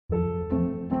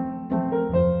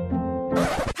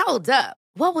Hold up.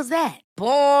 What was that?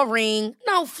 Boring.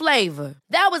 No flavor.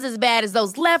 That was as bad as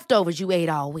those leftovers you ate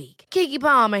all week. Keke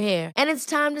Palmer here. And it's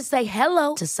time to say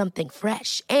hello to something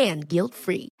fresh and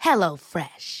guilt-free. Hello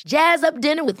Fresh. Jazz up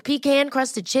dinner with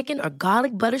pecan-crusted chicken or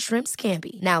garlic butter shrimp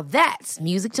scampi. Now that's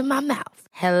music to my mouth.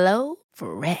 Hello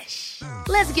Fresh.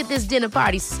 Let's get this dinner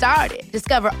party started.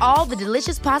 Discover all the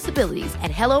delicious possibilities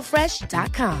at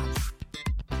hellofresh.com.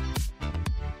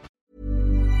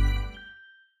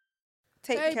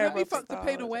 Let me fuck the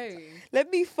pain away. Let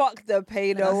me fuck the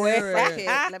pain away.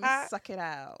 Let me suck it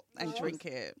out and drink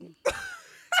it.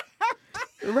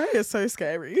 Ray is so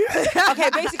scary. Okay,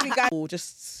 basically,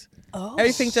 guys.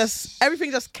 Everything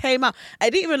just came out. I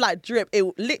didn't even like drip. It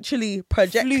literally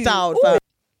projectile.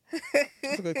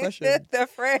 That's a good question. The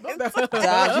friend.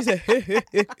 Damn, she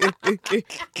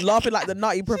said, laughing like the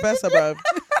nutty professor, bro.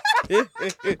 Look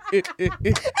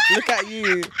at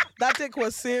you. That dick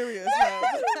was serious, man.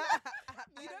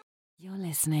 You're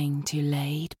listening to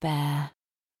Laid Bare.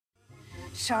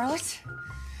 Charlotte,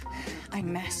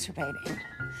 I'm masturbating.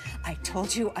 I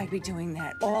told you I'd be doing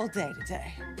that all day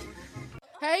today.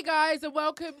 Hey guys, and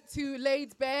welcome to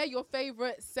Laid Bare, your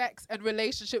favorite sex and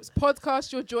relationships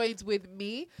podcast. You're joined with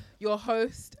me, your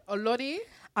host, Oloni.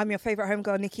 I'm your favorite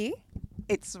homegirl, Nikki.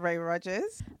 It's Ray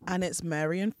Rogers. And it's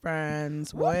Mary and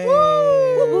Friends. Woo,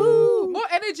 woo, woo. More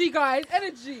energy, guys.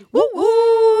 Energy. Woo,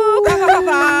 woo.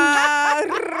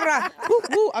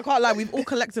 I can't lie, we've all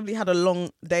collectively had a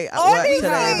long day at work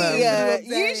today. Yeah.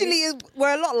 Usually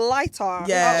we're a lot lighter.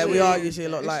 Yeah, we are usually a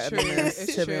lot lighter than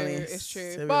this. It's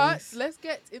true. But let's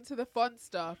get into the fun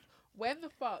stuff. When the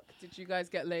fuck did you guys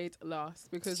get laid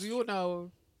last? Because we all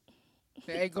know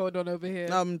it ain't going on over here.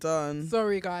 I'm done.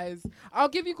 Sorry, guys. I'll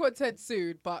give you content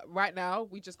soon, but right now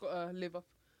we just gotta live off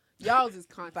y'all's is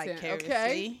content.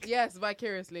 Okay? Yes,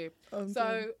 vicariously.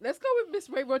 So let's go with Miss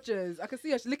Ray Rogers. I can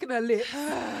see her licking her lips.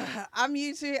 I'm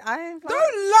usually. Don't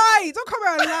lie. Don't come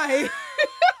around and lie.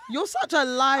 You're such a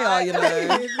liar, you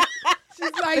know.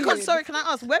 She's lying. Because, sorry, can I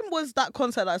ask, when was that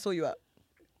concert that I saw you at?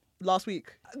 Last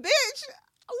week? Bitch,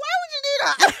 why would you do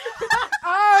that?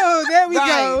 Oh, there we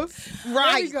go.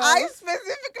 Right. I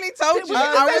specifically told you.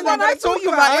 I was the one I saw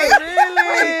you at.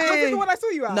 Really? Was it the one I saw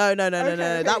you at? No.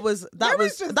 Okay. That was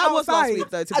last week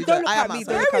though. To be fair, I am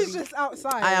outside. Mary's just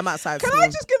outside. I am outside. Can I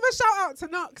just give a shout out to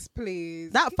Nux,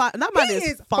 please? That man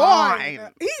is fine.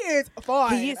 He is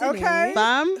fine. He is, okay.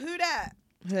 Fam. Who that?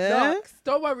 Nux,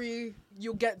 don't worry.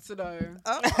 You'll get to know.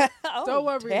 Don't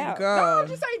worry. Damn. Girl. No, I'm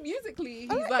just saying musically,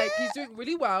 he's doing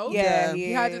really well. Yeah,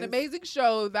 he had an amazing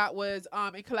show that was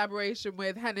in collaboration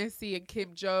with Hennessy and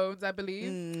Kim Jones, I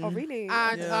believe. Oh, really?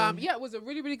 And it was a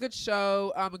really, really good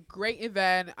show. A great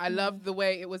event. I loved the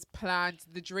way it was planned.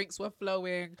 The drinks were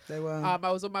flowing. They were. I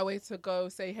was on my way to go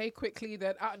say hey quickly.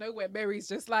 Then out of nowhere, Mary's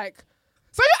just like,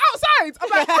 so you're outside? I'm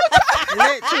like,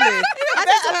 literally. I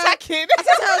said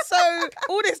to her, so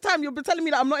all this time you've been telling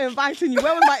me that I'm not inviting you.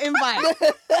 Where was my invite?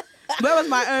 Where was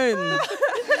my own?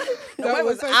 Where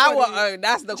was our own?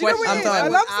 That's the question. I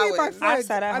love seeing my friends.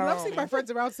 I love seeing my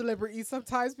friends around celebrities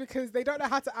sometimes because they don't know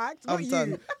how to act. Not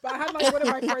you, but I had like one of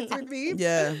my friends with me.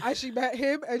 Yeah. And she met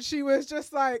him, and she was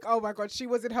just like, "Oh my god," she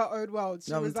was in her own world.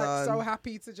 She was like so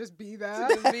happy to just be there.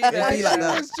 She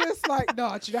was just like,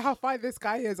 "No, do you know how fine this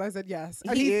guy is?" I said, "Yes,"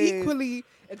 and he's equally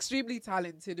extremely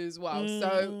talented as well.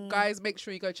 So guys, make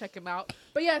sure you go check him out.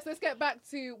 But yes, let's get back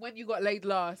to when you got laid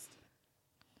last.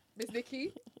 Miss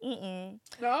Nikki?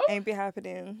 No? Ain't be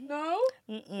happening. No?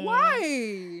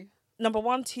 Why? Number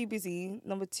one, too busy.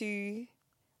 Number two,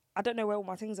 I don't know where all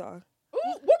my things are.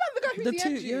 Ooh, what about the guy who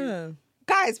DM'd you? Yeah.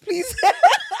 Guys, please. You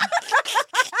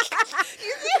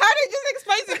see how they just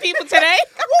exposing people today?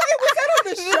 Well, it was said on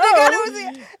the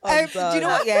show. Do you know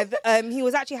what? Yeah, he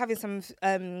was actually having some.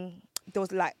 There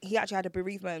was like he actually had a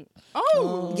bereavement.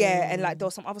 Oh. Yeah, and like there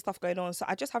was some other stuff going on. So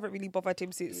I just haven't really bothered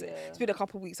him since. It's been a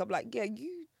couple of weeks. I'm like, yeah,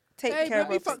 you take care of it. Let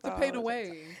me fuck the pain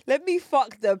away. Let me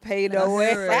fuck the pain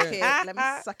away. Let me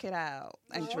suck it out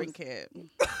and drink it.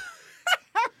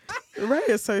 Ray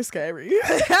is so scary.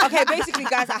 Okay, basically,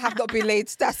 guys, I have not been laid.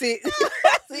 That's it.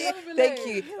 Thank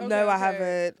you. Okay, no, I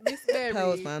haven't. Miss Mary,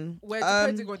 Hells, man. we're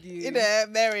depending on you. In there,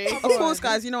 Mary. Of course,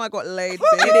 guys, you know I got laid.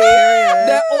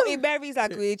 In Mary's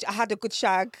language, I had a good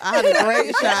shag. I had a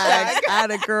great shag. I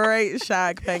had a great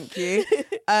shag. Thank you.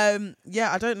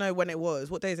 Yeah, I don't know when it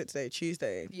was. What day is it today?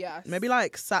 Tuesday. Yes. Maybe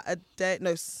like Saturday.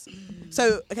 No.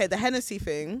 So okay, the Hennessy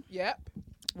thing. Yep.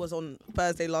 Was on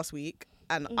Thursday last week.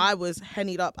 And I was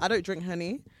hennied up. I don't drink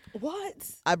Henny.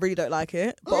 What? I really don't like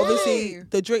it. But obviously,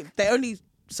 the drink, they only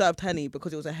served Henny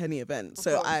because it was a Henny event.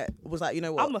 So I was like, you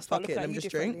know what? Fuck it, let me just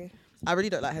drink. I really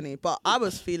don't like Henny, but I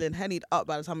was feeling Henny'd up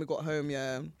by the time we got home,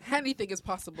 yeah. Anything is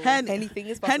possible. Anything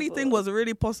is possible. Anything was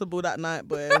really possible that night,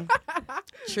 but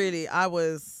truly, I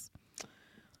was...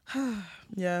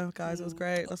 yeah, guys, it was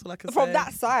great. That's all I can say. From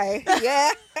that side,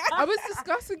 yeah. I was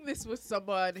discussing this with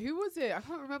someone. Who was it? I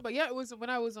can't remember. Yeah, it was when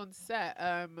I was on set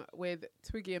with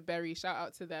Twiggy and Berry. Shout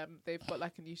out to them. They've got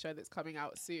like a new show that's coming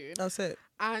out soon. That's it.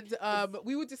 And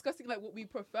we were discussing like what we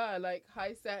prefer, like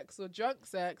high sex or drunk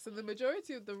sex. And the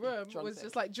majority of the room was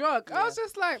just like drunk. Yeah. I was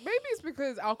just like, maybe it's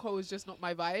because alcohol is just not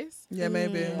my vice. Yeah,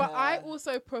 maybe. But I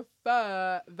also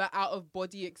prefer the out of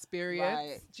body experience.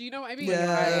 Right. Do you know what I mean?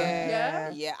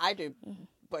 Yeah. Yeah, I do.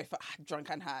 But if I'm drunk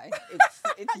and high,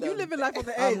 it's you living life on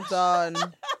the edge. I'm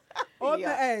done. On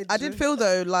the edge. I did feel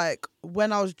though, like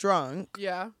when I was drunk,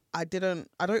 yeah, I don't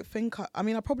think,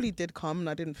 I probably did come and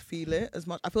I didn't feel it as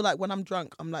much. I feel like when I'm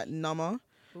drunk, I'm like number.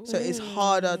 Ooh, so it's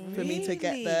harder for me to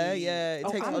get there. Yeah, it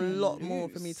takes a lot more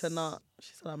for me to not.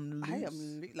 She said I'm loose. I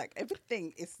am like,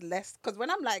 everything is less, because when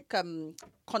I'm like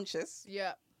conscious.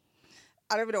 Yeah.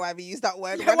 I don't even know why we use that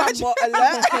word. When I'm more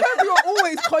alert. You're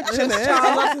always conscious, child.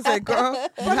 I like to say, girl,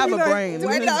 you have a brain.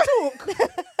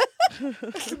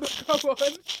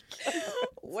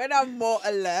 When I'm more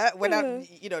alert, when I'm,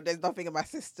 there's nothing in my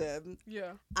system.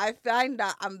 Yeah. I find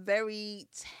that I'm very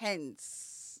tense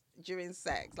during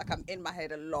sex. Like I'm in my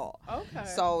head a lot. Okay.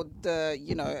 So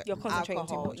you're concentrating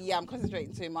alcohol, too much. Yeah, I'm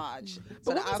concentrating too much.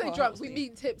 But when we say drunk, we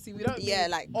mean tipsy. We don't mean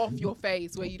like off your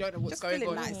face where you don't know what's going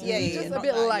on. Nice. Yeah, just a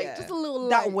bit light, just a little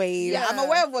that light. wave. Yeah, I'm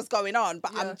aware of what's going on,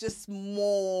 but I'm just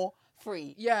more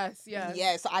free. Yes.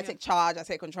 Yeah, so I take charge, I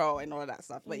take control and all of that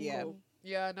stuff. But yeah.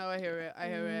 Yeah, no, I hear it.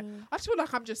 I just feel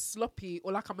like I'm just sloppy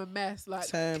or like I'm a mess. Like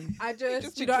Same. I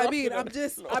just you know what I mean? I'm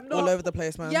not all over the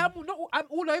place, man. Yeah, I'm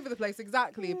all over the place,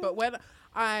 exactly. But when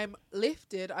I'm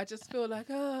lifted, I just feel like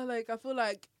I feel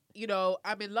like,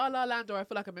 I'm in La La Land, or I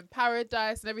feel like I'm in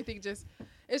paradise, and everything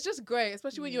it's just great,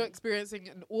 especially when you're experiencing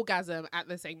an orgasm at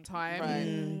the same time.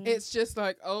 Right. It's just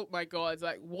like, oh my God,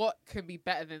 like what can be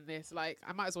better than this? Like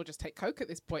I might as well just take Coke at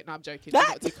this point. No, I'm joking. I'm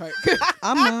not do Coke.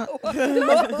 I'm not.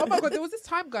 Oh my God, there was this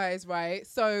time, guys, right?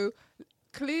 So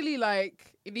clearly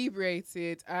like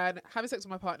inebriated and having sex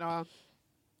with my partner,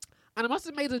 and I must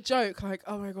have made a joke like,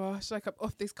 oh my gosh, like I'm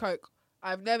off this Coke.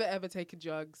 I've never ever taken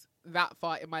drugs that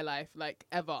far in my life, like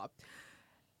ever.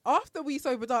 After we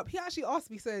sobered up, he actually asked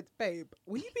me, said, babe,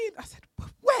 will you be... I said,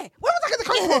 where? Where was I going to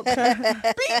come from?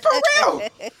 Be for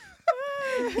real.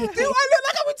 Do I look like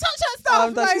I would touch that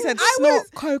stuff? Like, she said, snort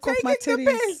Coke off my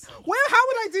titties. How would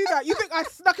I do that? You think I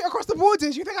snuck it across the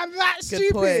borders? You think I'm that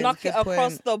stupid? Point. Snuck it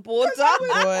across the border? You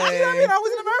know what I mean? I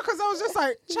was in America, so I was just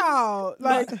like, child.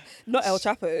 Like, not El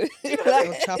Chapo.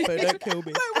 El Chapo, don't kill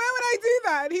me. Like, where would I do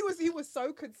that? And he was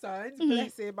so concerned.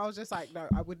 Bless him. I was just like, no,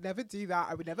 I would never do that.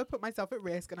 I would never put myself at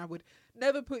risk, and I would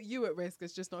never put you at risk.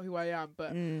 It's just not who I am.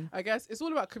 But I guess it's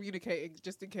all about communicating,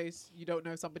 just in case you don't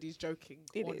know somebody's joking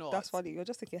or not. That's funny. You're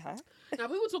just thinking, huh? Now,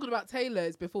 we were talking about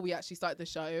tailors before we actually started the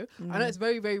show. I know it's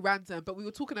very, very random, but we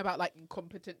were talking about like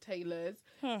incompetent tailors,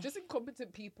 just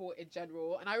incompetent people in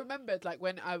general. And I remembered like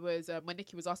when I was, when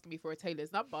Nikki was asking me for a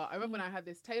tailor's number, I remember when I had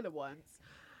this tailor once,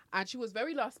 and she was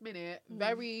very last minute,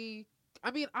 very...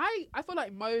 I mean, I feel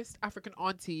like most African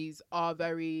aunties are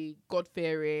very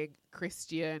God-fearing,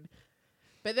 Christian.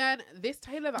 But then this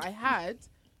tailor that I had,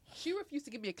 she refused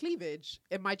to give me a cleavage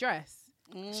in my dress.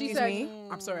 She said,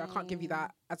 I'm sorry, I can't give you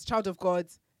that. As a child of God,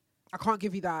 I can't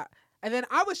give you that. And then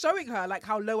I was showing her like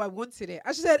how low I wanted it.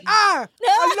 And she said,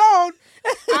 alone.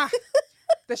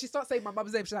 Then she starts saying my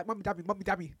mum's name. She's like, Mummy, Dabby, Mummy,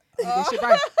 Dabby.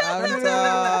 I'm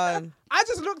done. I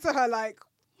just looked at her like,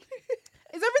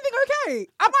 is everything okay?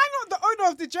 Am I not the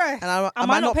owner of the dress? And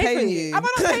am I not paying you? Am I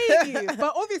not paying you?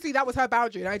 But obviously that was her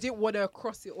boundary, and I didn't want to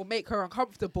cross it or make her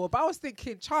uncomfortable. But I was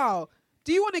thinking, child,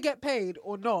 do you want to get paid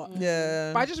or not?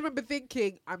 Yeah. But I just remember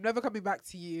thinking, I'm never coming back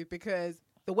to you, because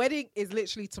the wedding is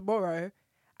literally tomorrow,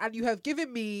 and you have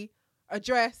given me a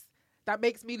dress that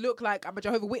makes me look like I'm a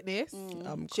Jehovah's Witness.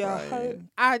 I'm crying.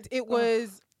 And it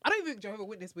was... I don't even think Jehovah's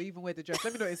Witness would even wear the dress.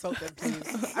 Let me not insult them,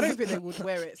 please. I don't think they would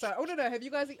wear it. So I want to know, have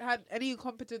you guys had any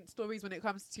competent stories when it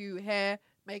comes to hair,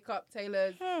 makeup,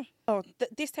 tailors?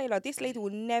 This tailor, this lady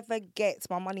will never get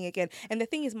my money again. And the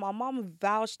thing is, my mum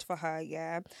vouched for her,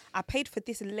 yeah. I paid for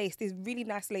this lace, this really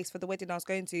nice lace for the wedding I was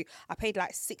going to. I paid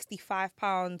like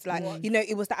 £65. Like,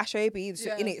 it was the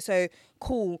Ashobi in it. So,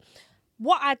 cool.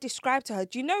 What I described to her,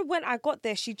 do you know when I got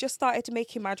there, she just started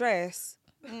making my dress?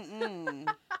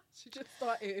 She just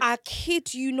started. I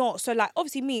kid you not. So like,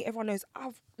 obviously me, everyone knows,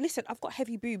 I've got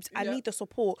heavy boobs. I need the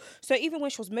support. So even when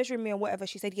she was measuring me and whatever,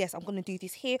 she said, yes, I'm going to do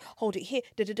this here, hold it here,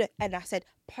 da-da-da. And I said,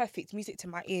 perfect, music to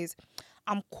my ears.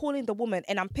 I'm calling the woman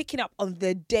and I'm picking up on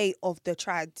the day of the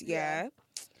trad. Yeah.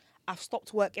 I've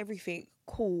stopped work, everything.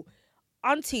 Cool.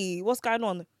 Auntie, what's going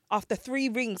on? After 3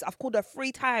 rings, I've called her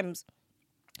 3 times.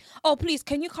 Oh, please,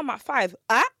 can you come at 5?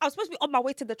 I was supposed to be on my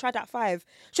way to the trad at 5.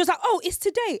 She was like, oh, it's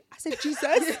today. I said,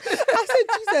 Jesus.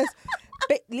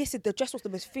 But listen, the dress was the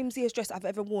most flimsiest dress I've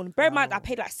ever worn. Bear in mind, I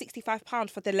paid like £65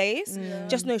 for the lace.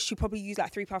 Just know she probably used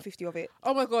like £3.50 of it.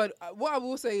 Oh my God. What I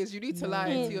will say is you need to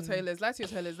lie to your tailors. Lie to your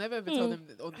tailors. Never ever tell them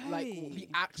on like the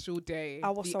actual day.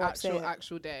 I was so upset.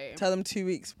 Actual day. Tell them 2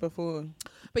 weeks before.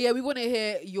 But yeah, we want to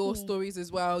hear your stories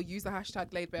as well. Use the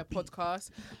hashtag LaidBare Podcast.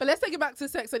 But let's take it back to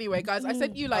sex anyway, guys. I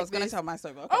sent you like I was going to tell my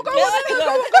story. Okay. Oh,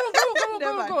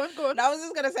 go on. I was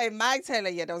just going to say, my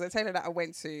tailor, there was a tailor that I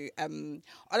went to.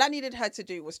 All I needed her to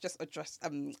do was just adjust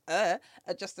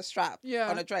the strap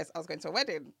on a dress. I was going to a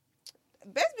wedding.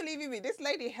 Best believe me, this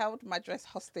lady held my dress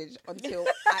hostage until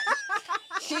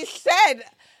she said...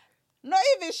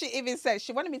 she even said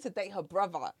she wanted me to date her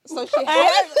brother. So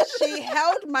she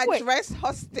held my dress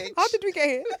hostage. How did we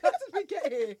get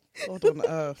here? God on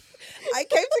earth. I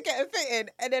came to get a fitting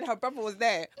and then her brother was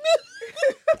there.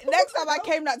 Next time I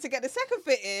came out to get the second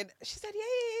fitting, she said,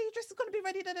 yeah, your dress is going to be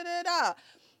ready, da.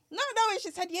 No,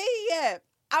 she said, yeah.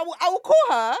 I will call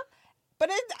her. But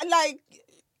then, like,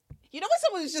 you know when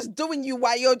someone's just doing you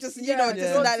while you're just,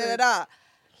 da.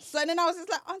 So then I was just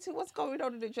like, Auntie, what's going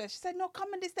on in the dress? She said, no, come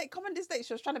on this date.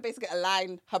 She was trying to basically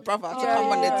align her brother to come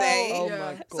on the day. Oh my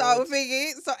God. So I was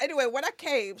thinking, so anyway, when I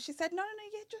came, she said, no,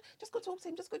 just go talk to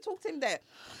him. Just go talk to him there.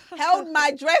 Held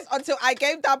my dress until I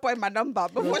gave that boy my number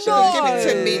before she would give it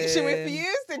to me. She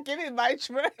refused to give me my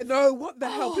dress. No, what the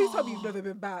hell? Please tell me you've never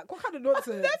been back. What kind of nonsense?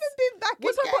 I've never been back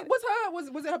again.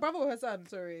 Was it her brother or her son?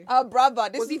 Sorry. Her brother.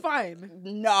 Was he fine?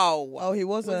 No. Oh, he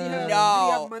wasn't. Was he no. Did he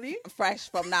have money? Fresh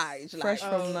from Nige. Fresh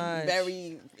from Nige.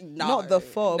 Very no. Not the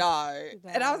fob. No.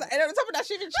 And I was like, and on top of that,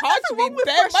 she even charged me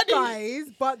bare money.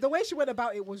 Guys, but the way she went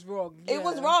about it was wrong. It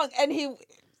was wrong. And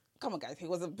come on guys, he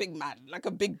was a big man. Like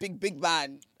a big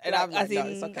man. And I'm like, no,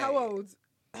 it's okay. How old?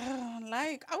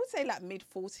 Like, I would say like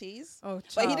mid-40s. Oh,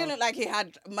 but he didn't look like he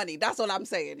had money. That's all I'm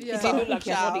saying. Yeah. He looked like he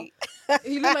had money.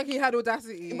 He looked like he had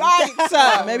audacity. Right,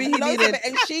 sir. Maybe he needed...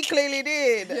 And she clearly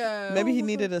did. Yeah. Maybe he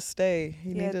needed a stay.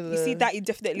 You see that, he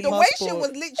definitely... The way she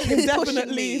was literally Definitely.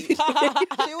 pushing me.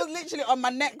 She was literally on my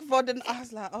neck for the... I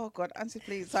was like, oh God, Auntie,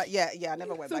 please. Like, yeah, I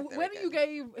never went back there when again. you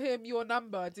gave him your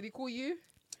number, did he call you?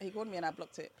 He called me and I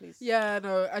blocked it, please. Yeah,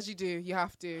 no, as you do. You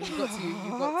have to. You've got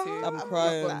to. I'm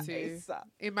crying. You've got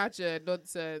to. Imagine.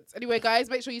 Nonsense. Anyway, guys,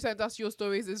 make sure you send us your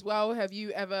stories as well. Have you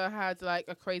ever had like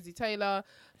a crazy tailor,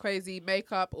 crazy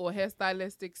makeup or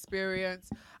hairstylist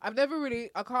experience? I've never really,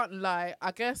 I can't lie.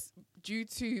 I guess due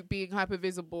to being hyper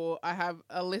visible, I have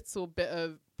a little bit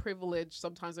of privilege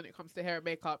sometimes when it comes to hair and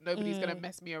makeup. Nobody's going to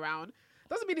mess me around.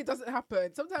 Doesn't mean it doesn't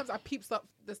happen. Sometimes I peep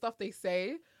the stuff they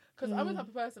say. Because I'm the type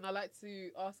of person, I like to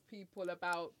ask people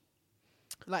about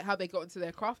like how they got into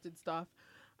their craft and stuff.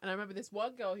 And I remember this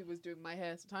one girl who was doing my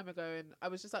hair some time ago, and I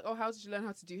was just like, oh, how did you learn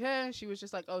how to do hair? And she was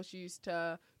just like, oh, she used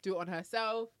to do it on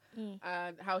herself,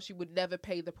 and how she would never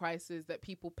pay the prices that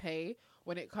people pay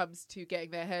when it comes to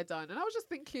getting their hair done. And I was just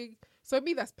thinking, so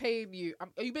me that's paying you,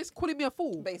 are you basically calling me a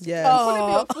fool? Basically. Yeah. Calling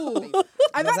me a fool.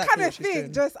 And that kind of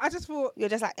thing, I just thought, You're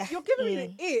just like... you're giving me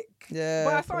the ick. Yeah.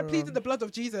 But I started pleading the blood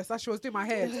of Jesus as she was doing my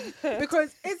hair.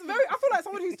 Because it's very, I feel like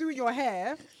someone who's doing your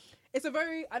hair, it's a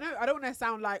very, I don't want to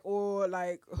sound like all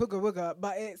like hooga wooga,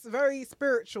 but it's very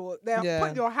spiritual. They're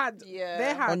putting your hand,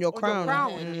 their hand on your crown.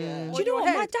 Do you know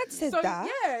what? My dad said that.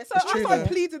 Yeah, so I started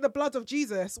pleading the blood of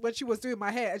Jesus when she was doing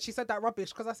my hair, and she said that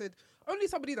rubbish because I said, only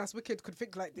somebody that's wicked could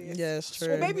think like this. Yeah, it's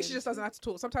true. Or maybe she just doesn't have to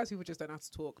talk. Sometimes people just don't have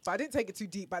to talk. But I didn't take it too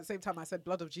deep, but at the same time I said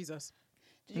blood of Jesus.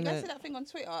 Did you guys see that thing on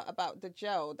Twitter about the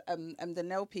gel and the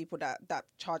nail people that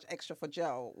charge extra for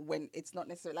gel when it's not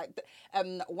necessarily like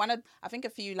I think a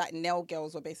few like nail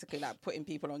girls were basically like putting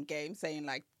people on game saying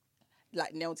like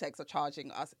nail techs are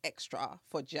charging us extra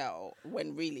for gel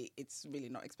when really it's really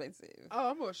not expensive.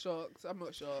 Oh, I'm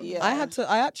not shocked. Yeah.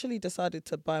 I actually decided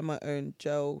to buy my own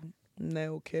gel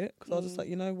nail kit because I was just like,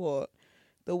 you know what?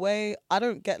 The way I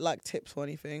don't get like tips or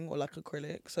anything or like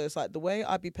acrylic, so it's like the way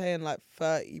I'd be paying like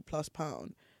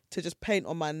 £30+ to just paint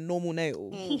on my normal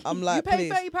nails. I'm like, you pay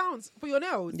 £30 for your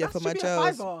nails? Yeah, that for should my be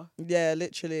gels. a $5. Yeah,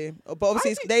 literally. But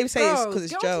obviously they say it's because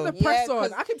it's gel. To the press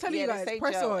on. I can tell you guys, say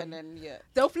press gel on. and then,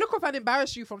 they'll flick off and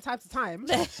embarrass you from time to time.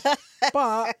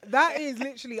 But that is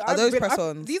literally. Are those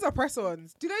press-ons? These are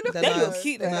press-ons. Do they look? They look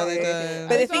cute. No, they don't.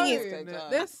 But the thing is,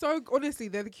 they're so honestly,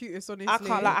 they're the cutest. Honestly, I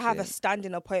can't I have a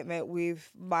standing appointment with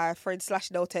my friend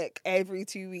 / nail tech every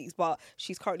 2 weeks, but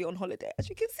she's currently on holiday, as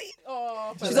you can see.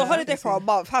 Oh, she's on holiday for a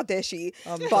month. How dare she?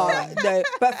 But no.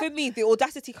 But for me, the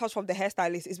audacity comes from the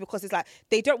hairstylist. Is because it's like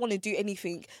they don't want to do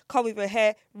anything. Come with your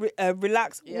hair,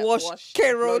 relax, wash,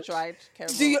 Carol,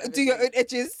 do your own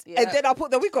edges, and then I'll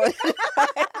put the wig on.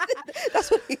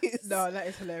 That's what it is. No, that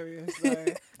is hilarious.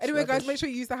 Anyway, guys, make sure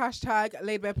you use the hashtag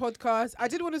 #LaidBarePodcast. I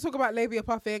did want to talk about labia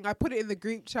puffing. I put it in the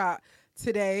group chat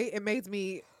today. It made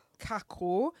me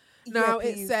cackle. Now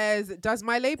it says, does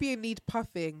my labia need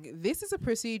puffing? This is a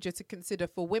procedure to consider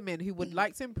for women who would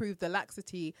like to improve the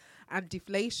laxity and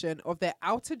deflation of their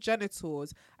outer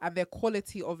genitals and their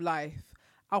quality of life.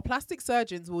 Our plastic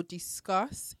surgeons will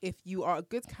discuss if you are a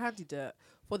good candidate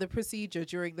for the procedure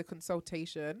during the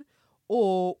consultation,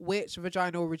 or which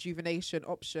vaginal rejuvenation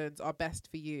options are best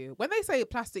for you. When they say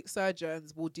plastic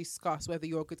surgeons will discuss whether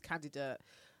you're a good candidate,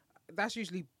 that's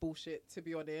usually bullshit, to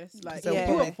be honest. Like, if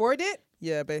you afford it,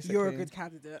 basically, you're a good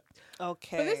candidate.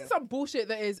 Okay. But this is some bullshit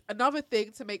that is another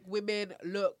thing to make women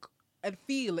look and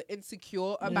feel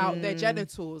insecure about their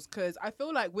genitals. Because I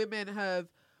feel like women have,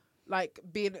 like,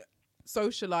 been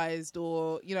socialized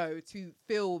or, you know, to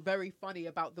feel very funny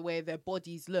about the way their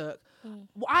bodies look.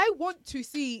 I want to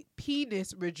see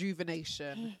penis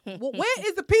rejuvenation. Where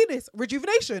is the penis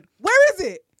rejuvenation? Where is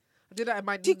it? I did that in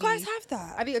my Do you guys have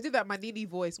that? I think I did that in my Nini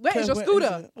voice. Where is your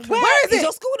scooter? Where is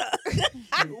your scooter?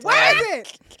 Where is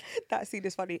it? That scene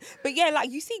is funny. But yeah,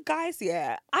 like you see guys,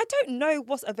 I don't know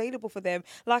what's available for them.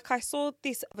 Like I saw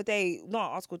this other day, not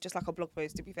an article, just like a blog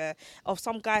post to be fair, of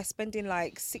some guy spending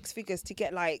like 6 figures to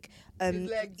get like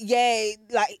like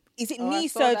is it knee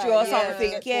surgery or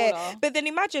something? Yeah. But then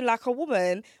imagine like a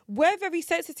woman, we're very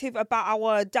sensitive about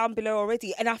our down below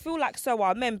already, and I feel like so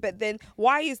are men, but then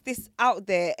why is this out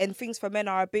there and things for men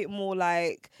are a bit more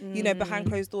like, you know, behind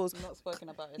closed doors. Not spoken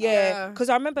about it. Yeah, because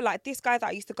I remember like this guy that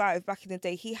I used to go out with back in the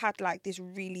day, he had like this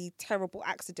really terrible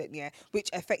accident,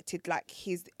 which affected like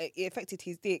it affected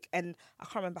his dick, and I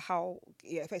can't remember how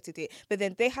it affected it. But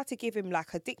then they had to give him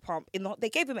like a dick pump they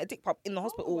gave him a dick pump in the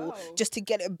hospital just to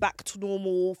get it back to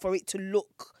normal, for it to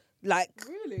look like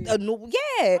a normal.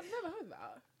 Yeah. I've never heard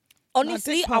that.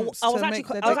 Honestly, I was actually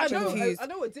confused. I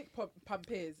know what dick pump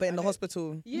is. But in the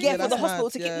hospital. Yeah, for the hospital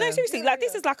to get... No, seriously,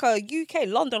 this is like a UK,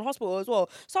 London hospital as well.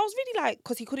 So I was really like...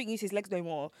 Because he couldn't use his legs no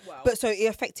more. Wow. But so it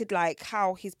affected like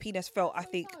how his penis felt, I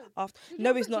think. After.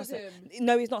 No, he's not sad.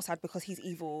 No, he's not sad because he's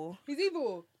evil. He's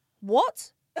evil?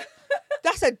 What?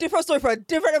 That's a different story for a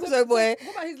different episode, boy.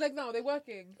 What about his legs now? Are they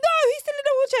working? No, he's still in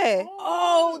a wheelchair.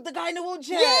 Oh, the guy in the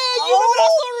wheelchair. Yeah, you remember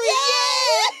that story? Yeah.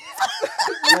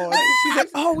 She's like,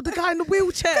 oh, the guy in the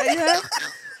wheelchair, yeah.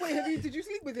 Wait, did you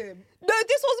sleep with him? No,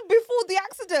 this was before the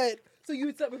accident. So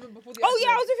you slept with him before the accident? Oh,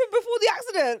 yeah, I was with him before the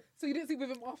accident. So you didn't sleep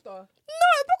with him after? No,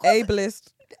 because...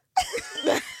 Ableist.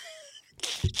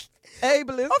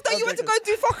 Ableist. After you went to go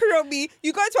do fuckery on me,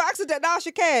 you go into an accident, now I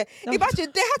should care.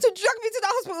 Imagine, they had to drag me to the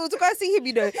hospital to go and see him,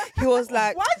 you know. He was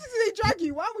like... Why did they drag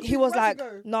you? Why would you He was like,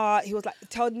 go? nah, he was like,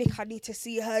 tell Nick I need to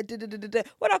see her.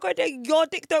 When I go there, your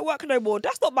dick don't work no more.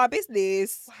 That's not my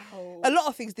business. Wow. A lot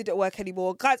of things didn't work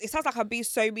anymore. Guys, it sounds like I'm being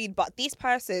so mean, but this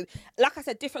person, like I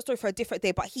said, different story for a different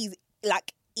day, but he's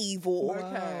like evil,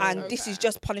 and this is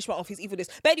just punishment of his evilness.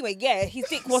 But anyway, yeah, his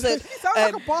dick wasn't. He sounds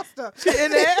like a bastard. She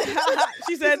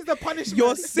said, "This is the punishment.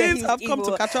 Your sins have come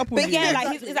to catch up with you." But yeah,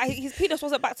 like his penis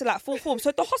wasn't back to like full form,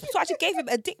 so the hospital actually gave him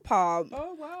a dick pump.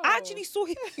 Oh wow! I actually saw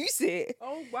him use it.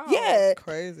 Oh wow! Yeah,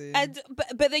 crazy. And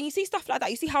but then you see stuff like that.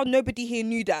 You see how nobody here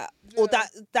knew that, or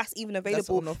that's even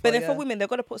available. But then for women, they're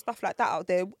gonna put stuff like that out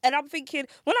there. And I'm thinking,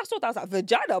 when I saw that, I was like,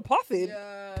 vagina puffing.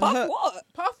 Yeah. Puff what?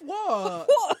 Puff what?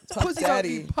 What? Pussy don't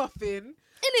be puffing.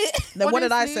 Then what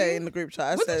did I say in the group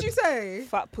chat? What did you say?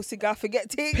 Fat pussy guy, forget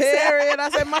things. Period. I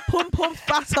said my pum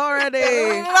fat already.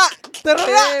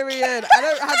 Period. I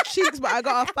don't have cheeks, but I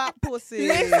got a fat pussy.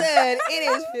 Listen, it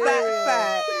is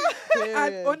fat.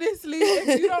 And honestly,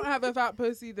 if you don't have a fat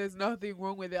pussy, there's nothing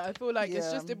wrong with it. I feel like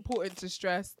it's just important to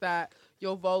stress that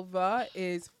your vulva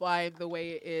is fine the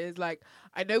way it is. Like,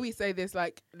 I know we say this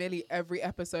like nearly every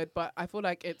episode, but I feel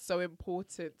like it's so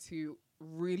important to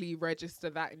really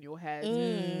register that in your head,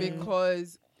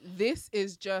 because this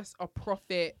is just a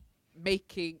profit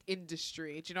making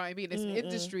industry. Do you know what I mean? It's an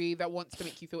industry that wants to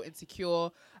make you feel insecure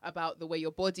about the way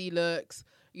your body looks.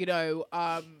 You know,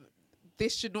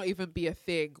 this should not even be a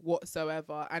thing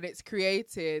whatsoever, and it's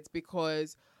created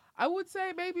because I would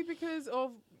say maybe because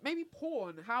of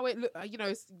porn, how it look. You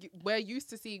know, we're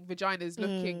used to seeing vaginas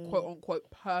looking quote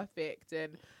unquote perfect,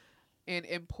 and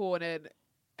in porn, and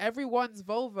everyone's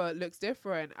vulva looks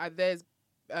different. And there's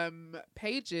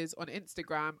pages on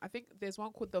Instagram. I think there's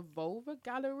one called the Vulva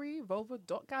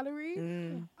dot gallery.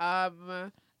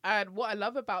 And what I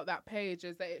love about that page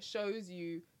is that it shows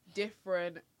you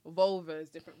different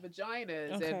vulvas, different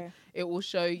vaginas, and it will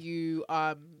show you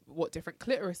what different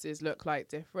clitorises look like,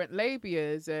 different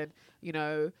labias, and you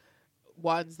know,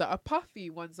 ones that are puffy,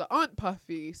 ones that aren't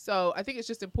puffy. So I think it's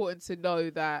just important to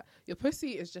know that your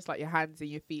pussy is just like your hands and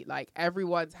your feet. Like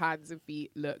everyone's hands and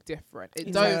feet look different.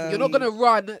 You're not gonna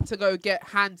run to go get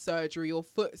hand surgery or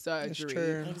foot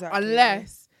surgery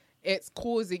unless it's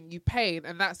causing you pain,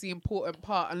 and that's the important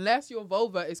part. Unless your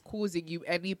vulva is causing you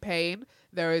any pain,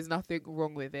 there is nothing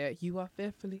wrong with it. You are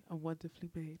fearfully and wonderfully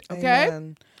made. Okay.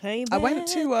 Amen. I went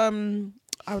to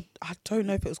I don't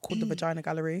know if it was called the Vagina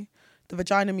Gallery, the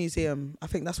Vagina Museum. I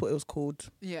think that's what it was called.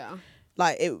 Yeah.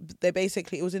 Like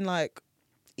it was in like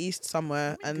East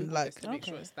somewhere, and like to make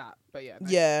sure it's that. But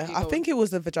I think it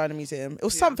was the Vagina Museum. It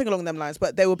was something along them lines,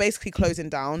 but they were basically closing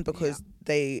down because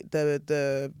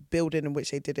the building in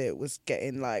which they did it was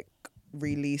getting like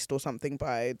released or something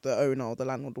by the owner or the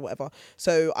landlord or whatever.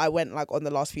 So I went like on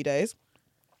the last few days,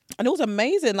 and it was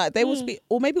amazing. Like they will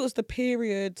or maybe it was the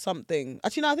period something.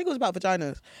 Actually, no, I think it was about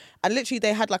vaginas. And literally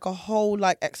they had like a whole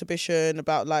like exhibition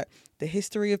about like the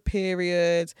history of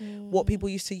periods, what people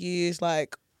used to use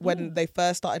like when they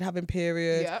first started having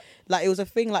periods. Like it was a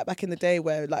thing like back in the day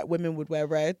where like women would wear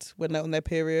red when they're on their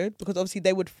period, because obviously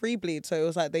they would free bleed, so it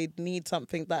was like they need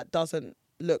something that doesn't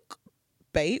look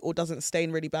bait or doesn't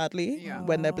stain really badly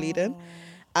when they're bleeding.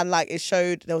 And like it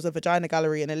showed, there was a vagina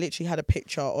gallery, and it literally had a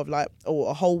picture of like, or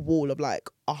a whole wall of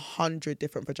like 100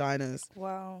 different vaginas.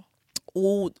 Wow.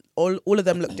 All of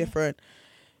them look different.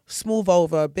 Small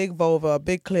vulva, big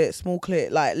clit, small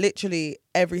clit, like literally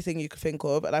everything you could think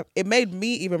of. And it made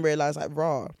me even realise like,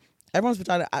 everyone's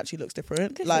vagina actually looks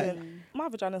different. Listen, like my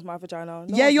vagina's my vagina.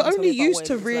 No, you're only used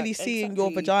to really seeing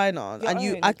your vagina.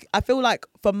 And I feel like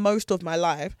for most of my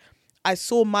life, I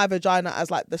saw my vagina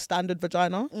as like the standard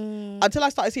vagina until I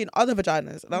started seeing other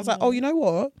vaginas. And I was like, oh, you know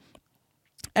what?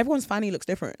 Everyone's fanny looks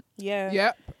different. Yeah.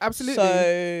 Yep, absolutely.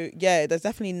 So, yeah, there's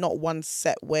definitely not one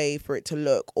set way for it to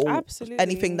look, or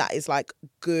anything that is like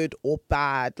good or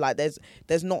bad. Like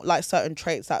there's not like certain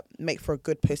traits that make for a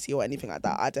good pussy or anything like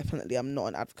that. I definitely am not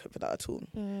an advocate for that at all.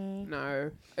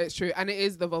 No, it's true. And it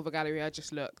is the Vulva Gallery. I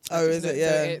just looked. Is it?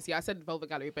 Yeah. So I said Vulva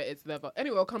Gallery, but it's the...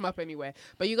 Anyway, it'll come up anyway.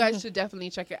 But you guys should definitely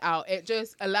check it out. It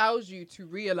just allows you to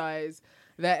realise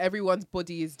that everyone's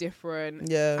body is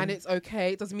different, and it's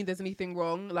okay. It doesn't mean there's anything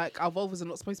wrong. Like, our vulvas are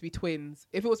not supposed to be twins.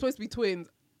 If it was supposed to be twins,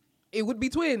 it would be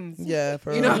twins. Yeah,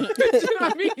 for you know, do you know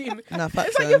what I mean?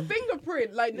 It's like your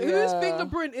fingerprint. Like, whose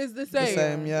fingerprint is the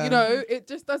same? You know, it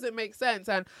just doesn't make sense.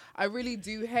 And I really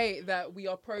do hate that we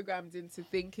are programmed into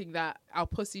thinking that our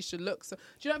pussy should look so. Do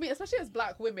you know what I mean? Especially as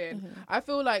black women, I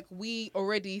feel like we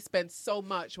already spend so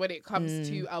much when it comes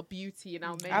to our beauty and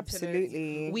our maintenance.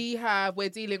 Absolutely. We're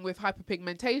dealing with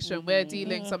hyperpigmentation. We're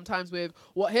dealing sometimes with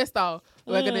what hairstyle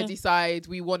we're gonna decide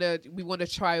we wanna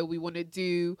try or we wanna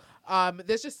do.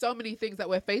 There's just so many things that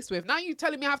we're faced with. Now you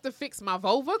telling me I have to fix my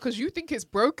vulva because you think it's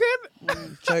broken?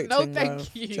 No,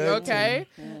 thank you. Joking. Okay,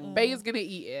 Bay is gonna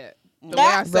eat it. The way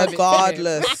I serve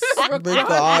regardless.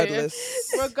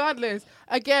 Regardless.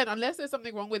 Again, unless there's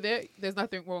something wrong with it, there's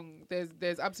nothing wrong.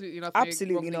 There's absolutely nothing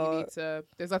wrong that you need to.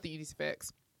 There's nothing you need to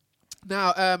fix.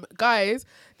 Now, guys,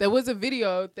 there was a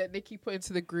video that Nikki put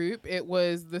into the group. It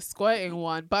was the squirting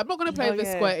one, but I'm not going to play the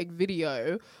squirting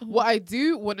video. What I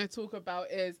do want to talk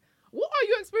about is, what are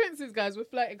your experiences, guys, with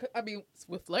flirting? I mean,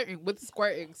 with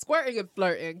squirting and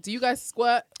flirting. Do you guys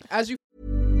squirt as you...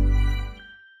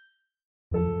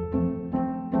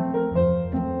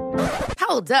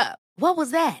 Hold up. What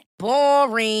was that?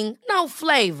 Boring. No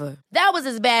flavor. That was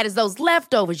as bad as those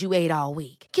leftovers you ate all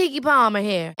week. Keke Palmer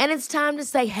here. And it's time to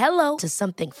say hello to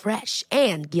something fresh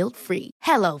and guilt-free.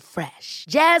 Hello Fresh.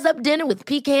 Jazz up dinner with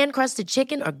pecan-crusted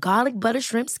chicken or garlic butter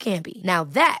shrimp scampi. Now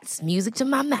that's music to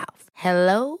my mouth.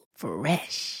 Hello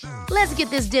Fresh. Let's get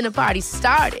this dinner party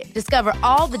started. Discover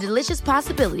all the delicious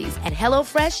possibilities at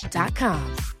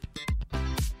HelloFresh.com.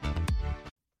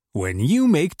 When you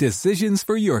make decisions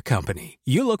for your company,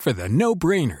 you look for the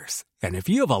no-brainers. And if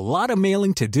you have a lot of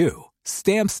mailing to do,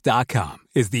 Stamps.com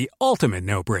is the ultimate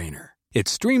no-brainer. It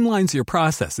streamlines your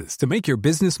processes to make your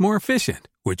business more efficient,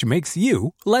 which makes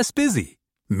you less busy.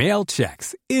 Mail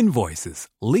checks, invoices,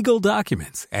 legal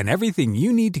documents, and everything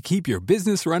you need to keep your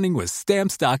business running with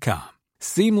Stamps.com.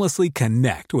 Seamlessly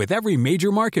connect with every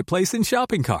major marketplace and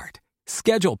shopping cart.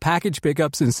 Schedule package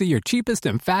pickups and see your cheapest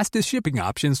and fastest shipping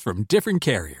options from different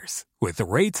carriers. with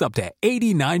rates up to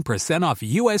 89% off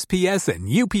USPS and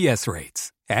UPS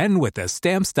rates. And with the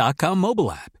Stamps.com mobile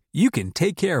app, you can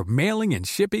take care of mailing and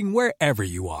shipping wherever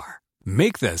you are.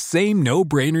 Make the same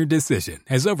no-brainer decision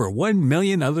as over 1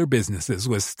 million other businesses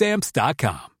with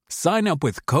Stamps.com. Sign up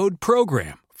with code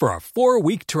PROGRAM for a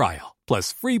 4-week trial,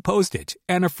 plus free postage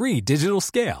and a free digital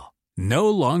scale. No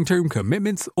long-term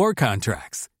commitments or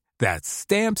contracts. That's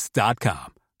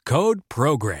Stamps.com. Code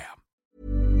PROGRAM.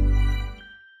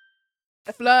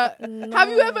 Flirt. Have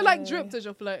you ever like dripped as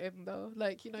you're flirting though?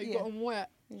 Like, you know, you got them wet.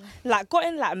 Like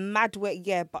gotten like mad wet,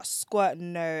 yeah, but squirt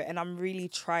no. And I'm really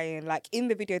trying. Like in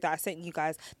the video that I sent you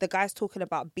guys, the guy's talking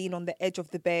about being on the edge of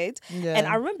the bed. Yeah. And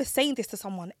I remember saying this to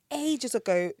someone ages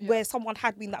ago where someone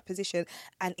had me in that position,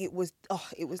 and it was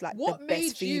like the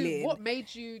best feeling. What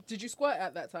made you? Did you squirt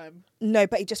at that time? No,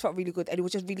 but it just felt really good, and it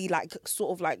was just really like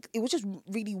sort of like it was just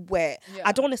really wet. Yeah.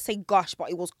 I don't want to say gush, but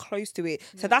it was close to it.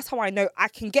 So that's how I know I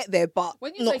can get there, but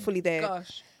not fully there.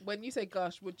 Gush. When you say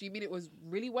gush, do you mean it was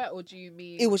really wet, or do you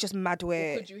mean it was just mad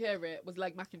wet? Could you hear it? Was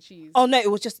like mac and cheese? Oh no, it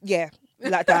was just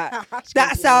like that.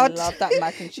 That sound. I love that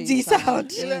mac and cheese. The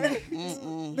sound.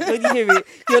 When you hear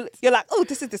it, you're like, oh,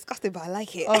 this is disgusting, but I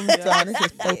like it. I'm done. This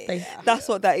is so tasty. That's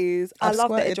what that is. I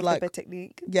love the edge of the bed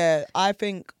technique. Yeah, I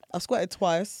think I've squirted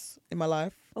twice in my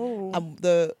life. Oh. And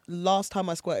the last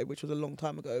time I squirted, which was a long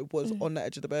time ago, was on the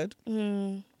edge of the bed.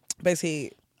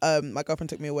 Basically, my girlfriend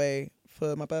took me away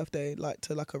for my birthday, like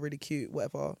to like a really cute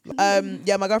whatever.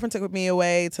 Yeah, my girlfriend took me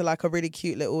away to like a really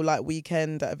cute little like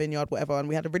weekend at a vineyard, whatever, and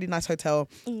we had a really nice hotel.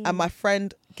 And my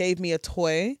friend gave me a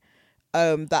toy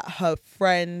that her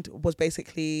friend was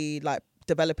basically like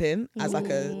developing as like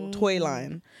a toy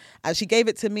line, and she gave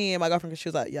it to me and my girlfriend because she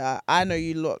was like, yeah, I know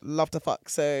you love to fuck,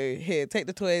 so here, take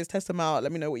the toys, test them out,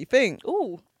 let me know what you think.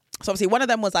 Ooh. So obviously one of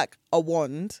them was like a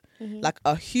wand, like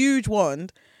a huge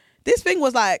wand. This thing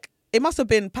was like, it must have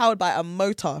been powered by a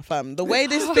motor, fam. The way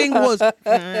this thing was. The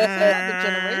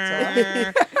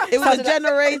generator. It was a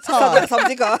generator.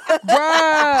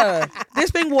 Bruh.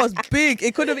 This thing was big.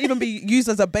 It couldn't even be used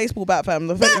as a baseball bat, fam.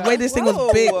 The way this thing was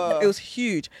big, it was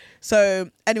huge. So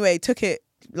anyway, took it,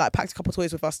 like packed a couple of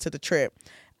toys with us to the trip.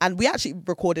 And we actually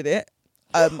recorded it.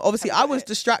 Obviously, I was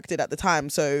distracted at the time.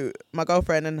 So my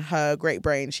girlfriend and her great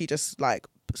brain, she just like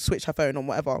switched her phone on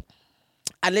whatever.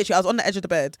 And literally, I was on the edge of the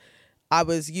bed. I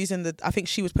was using I think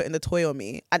she was putting the toy on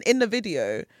me. And in the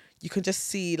video, you can just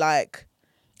see like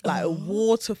a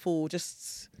waterfall,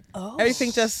 just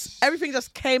everything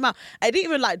just came out. I didn't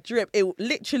even like drip. It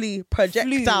literally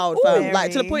projectile, fam.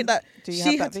 Like to the point that do you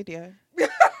have that video?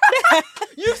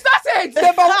 You started.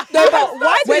 No, but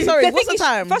why? Wait, sorry. What's the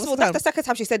time? First of all, that's the second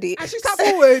time she said it. And she tapped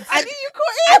forward. And you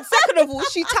caught it. And second of all,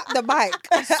 she tapped the mic.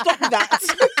 Stop that.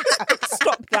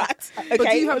 Stop that. Okay. But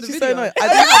do you have the video? So I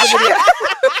do have the video.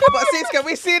 But sis, can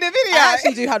we see the video? I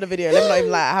actually do have the video. Let me not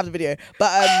even lie. I have the video.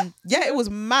 But yeah, it was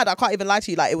mad. I can't even lie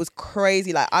to you. Like, it was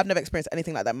crazy. Like, I've never experienced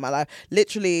anything like that in my life.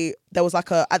 Literally, there was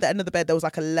like at the end of the bed, there was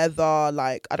like a leather,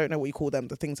 like, I don't know what you call them,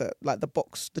 the things that, like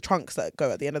the trunks that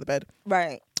go at the end of the bed.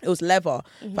 Right. It was leather.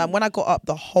 But when I got up,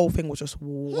 the whole thing was just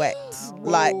wet.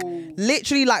 Like,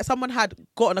 literally, like someone had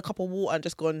gotten a cup of water and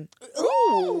just gone,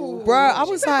 ooh. Bruh, I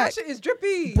was like, that shit is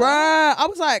drippy. Bruh, I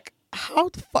was like, how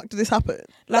the fuck did this happen?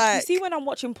 Like, you see when I'm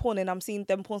watching porn and I'm seeing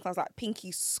them porn stars like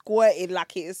Pinky squirting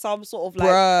like it is some sort of like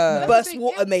burst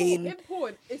water main. In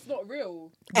porn, it's not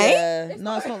real. Yeah. It's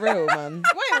not real, man.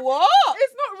 Wait, what?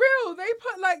 It's not real.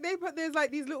 They put there's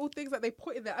like these little things that they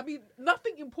put in there. I mean,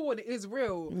 nothing in porn is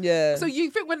real. Yeah. So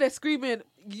you think when they're screaming,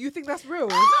 you think that's real?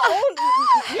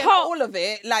 All of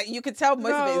it. Like, you could tell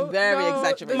most of it is very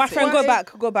exaggerated. My friend, go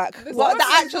back. What, the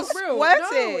actual squirting?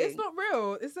 No, it's not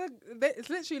real. It's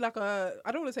literally like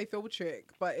I don't want to say film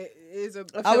trick, but it is a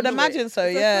I would imagine so,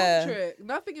 it's yeah. a film trick.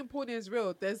 Nothing in porn is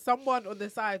real. There's someone on the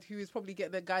side who is probably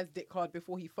getting the guy's dick hard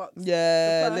before he fucks.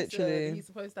 Yeah, the person literally. he's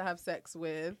supposed to have sex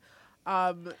with.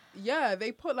 Yeah,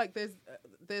 they put like there's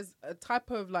a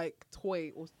type of like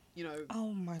toy or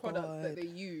products that they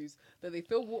use that they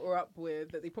fill water up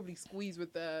with, that they probably squeeze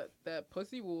with their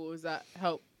pussy walls that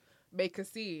help make a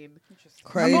scene.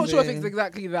 Crazy. I'm not sure if it's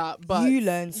exactly that, but you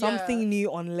learn something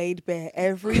new on Laid Bare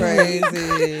every crazy.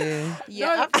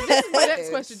 Yeah. No, this is my next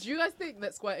question. Do you guys think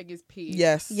that squirting is pee?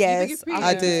 Yes. Do you think it's pee?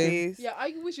 I do. Yeah, I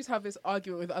used to have this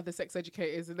argument with other sex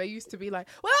educators, and they used to be like,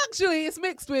 "Well, actually, it's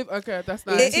mixed with." Okay, that's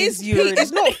nice. It is pee.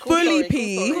 It's not fully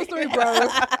pee. Cool story, bro.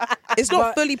 It's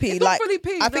not fully pee. It's like, not fully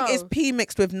pee. I think it's pee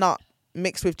mixed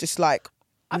with just like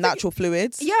natural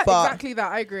fluids. Yeah, exactly that.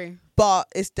 I agree. But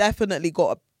it's definitely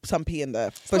got some pee in there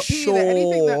It's for got pee in sure. there.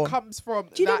 Anything that comes from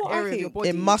Do you know that what I area of your think? body,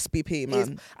 It must be pee,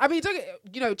 man. I mean, don't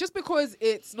get, just because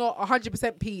it's not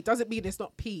 100% pee doesn't mean it's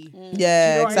not pee. Yeah, Do you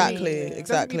know what I exactly, mean? It doesn't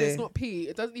exactly. mean it's not pee.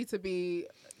 It doesn't need to be.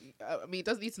 It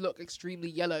doesn't need to look extremely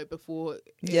yellow before.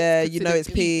 Yeah, it's you know it's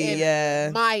considered pee. in Yeah.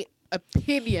 my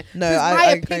opinion. No, This is I my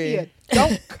agree. opinion.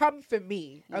 Don't come for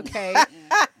me, okay?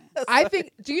 I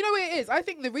think. Do you know what it is? I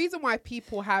think the reason why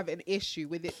people have an issue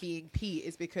with it being pee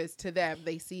is because to them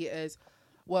they see it as,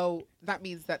 well, that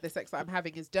means that the sex that I'm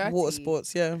having is dirty. Water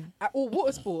sports, yeah. Or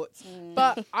water sports.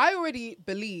 But I already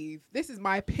believe, this is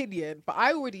my opinion, but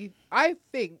I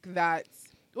think that,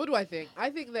 what do I think? I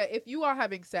think that if you are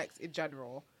having sex in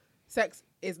general, sex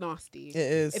is nasty. It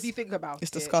is. If you think about it.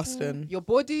 It's disgusting. Your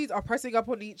bodies are pressing up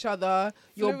on each other.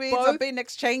 Your Fluids are being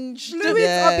exchanged. Fluids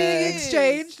Yeah. are being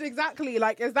exchanged. Exactly.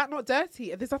 Like, is that not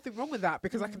dirty? And there's nothing wrong with that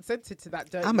because I consented to that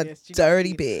dirtiness. I'm a do you know what I dirty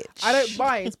mean? bitch. I don't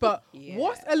mind, but Yeah.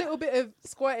 what's a little bit of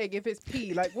squirting if it's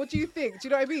pee? Like, what do you think? Do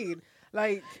you know what I mean?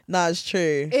 Like, Nah, it's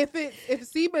true. if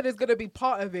semen is gonna be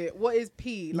part of it, what is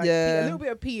pee? Like, Yeah. a little bit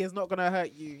of pee is not gonna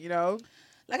hurt you. You know?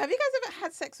 Like, have you guys ever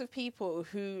had sex with people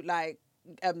who like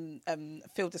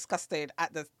feel disgusted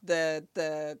at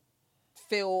the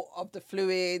feel of the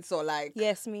fluids or like?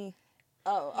 Yes, me.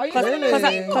 Oh, Because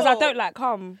I don't like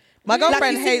cum. My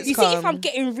girlfriend you see, hates you see if cum. I'm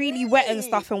getting really wet and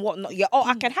stuff and whatnot, yeah. Oh,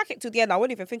 I can hack it to the end. I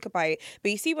won't even think about it.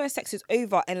 But you see when sex is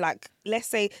over and like, let's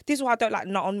say this is why I don't like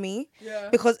nut on me. Yeah.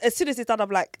 Because as soon as it's done, I'm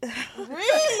like,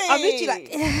 Really? I'm literally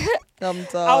like, I'm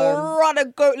done. I'll rather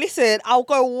go. Listen, I'll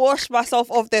go wash myself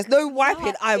off. There's no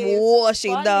wiping. I'm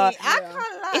washing Funny. the. I can't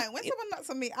lie. When someone nuts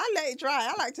on me, I let it dry.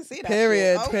 I like to see that.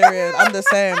 Period, shit. Oh. period. I'm the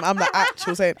same. I'm the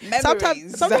actual same.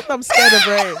 Memories. Sometimes I'm scared of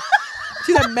rain.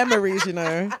 See them memories, you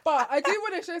know. But I do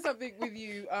want to share something with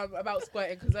you about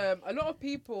squirting because a lot of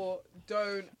people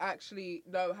don't actually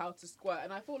know how to squirt,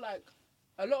 and I feel like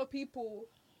a lot of people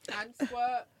can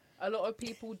squirt. A lot of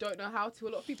people don't know how to. A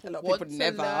lot of people want to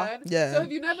never. learn. Yeah. So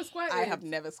have you never squirted? I have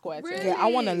never squirted. Really? Yeah, I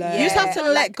want to learn. You just have to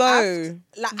let go.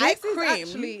 This is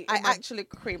actually I in my- actually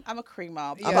cream. I'm a creamer.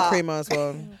 I'm a but creamer as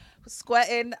well.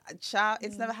 Squirting, child,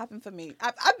 it's never happened for me.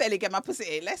 I barely get my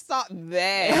pussy in. Let's start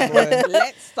there.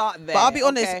 Let's start there. But I'll be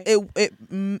honest, okay?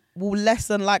 it will less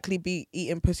than likely be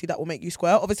eating pussy that will make you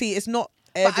squirt. Obviously, it's not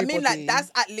everybody. But I mean, like,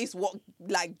 that's at least what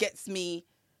like gets me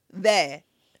there.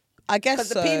 I guess Because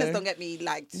the penis don't get me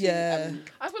like to, Yeah.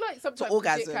 I feel like sometimes it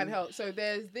orgasm. can help. So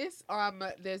there's this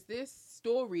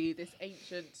story, this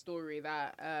ancient story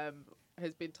that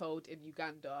has been told in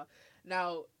Uganda.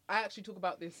 Now, I actually talk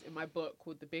about this in my book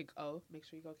called The Big O. Make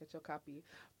sure you go get your copy.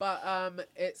 But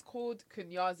it's called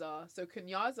Kunyaza. So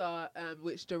Kunyaza,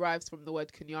 which derives from the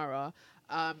word Kunyara,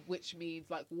 which means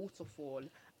like waterfall.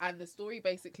 And the story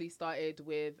basically started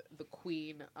with the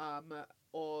queen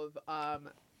of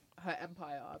her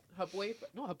empire. Her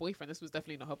boyfriend, not her boyfriend, this was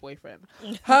definitely not her boyfriend.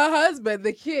 Her husband,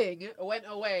 the king, went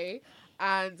away.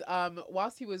 And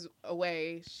whilst he was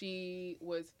away, she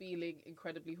was feeling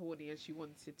incredibly horny and she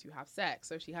wanted to have sex.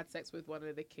 So she had sex with one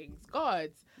of the king's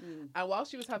guards. And while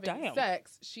she was having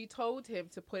sex, she told him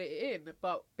to put it in.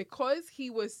 But because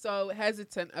he was so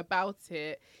hesitant about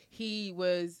it, he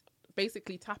was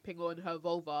basically tapping on her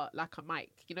vulva like a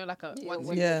mic, you know, like a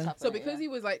So because he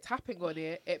was like tapping on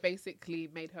it, it basically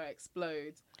made her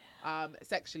explode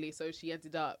sexually. So she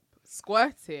ended up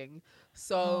squirting.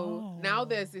 So now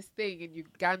there's this thing in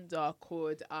Uganda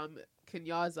called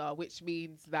Kunyaza, which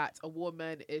means that a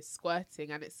woman is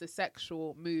squirting, and it's a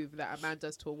sexual move that a man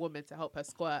does to a woman to help her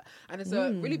squirt. And it's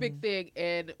a really big thing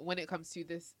in when it comes to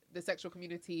the sexual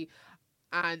community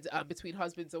and between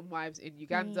husbands and wives in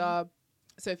Uganda.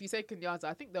 So if you say Kunyaza,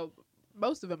 I think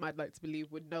most of them, I'd like to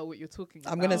believe, would know what you're talking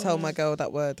about. I'm gonna tell my girl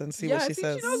that word and see what she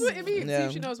says. She knows what it means. Yeah. See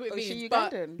if she knows what it means. She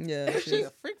But, Ugandan? Yeah, She's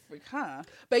a freak, huh?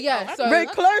 but yeah, so Wait,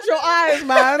 close your eyes,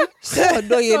 man. So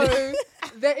annoying. So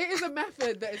there is a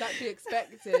method that is actually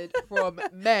expected from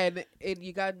men in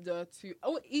Uganda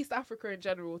East Africa in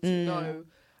general to know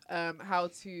how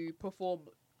to perform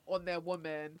on their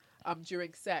woman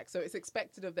during sex. So it's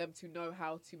expected of them to know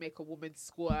how to make a woman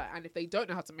squirt, and if they don't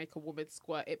know how to make a woman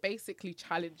squirt, it basically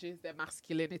challenges their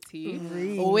masculinity,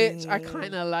 which I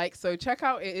kind of like. So check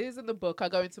out, it is in the book. I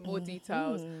go into more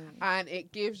details, and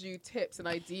it gives you tips and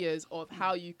ideas of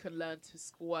how you can learn to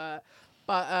squirt.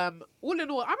 But all in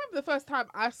all, I remember the first time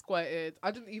I squirted, I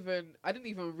didn't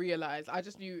even realize. I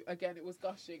just knew, again, it was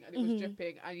gushing and it was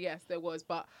dripping, and yes, there was.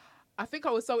 But I think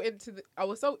I was so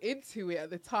into it at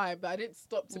the time that I didn't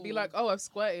stop to be like, oh, I've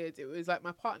squirted. It was like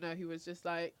my partner who was just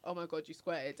like, oh my God, you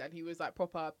squirted. And he was like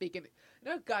proper big in it. You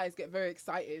know, guys get very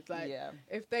excited. Like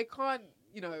if they can't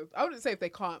I wouldn't say if they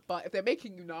can't, but if they're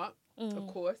making you nut, of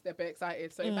course, they're very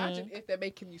excited. So imagine if they're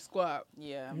making you squirt.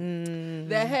 Yeah.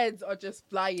 Their heads are just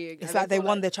flying. It's like they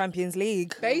won the Champions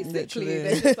League. Basically,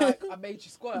 they're just like, I made you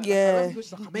squirt. Yeah.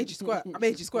 Like, I made you squirt. I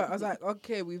made you squirt. I was like,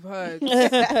 okay, we've heard.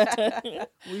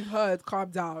 We've heard. Calm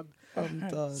down. I'm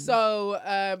done. So,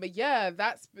 yeah,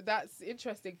 that's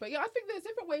interesting. But yeah, I think there's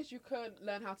different ways you can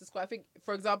learn how to squirt. I think,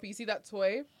 for example, you see that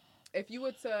toy. If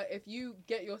you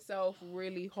get yourself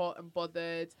really hot and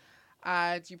bothered,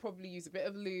 and you probably use a bit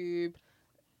of lube,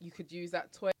 you could use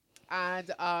that toy.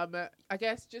 And I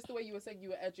guess just the way you were saying you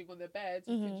were edging on the bed,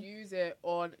 you could use it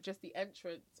on just the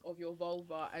entrance of your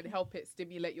vulva and help it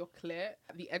stimulate your clit,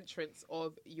 the entrance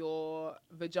of your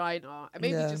vagina, and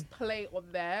maybe just play on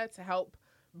there to help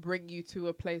bring you to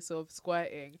a place of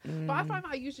squirting. But I find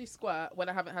that I usually squirt when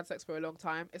I haven't had sex for a long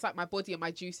time. It's like my body and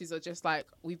my juices are just like,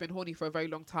 we've been horny for a very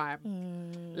long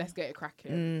time. Let's get it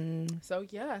cracking. So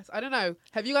yes, I don't know.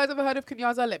 Have you guys ever heard of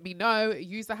Kenyatta? Let me know.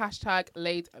 Use the hashtag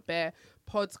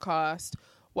 #LaidBarePodcast.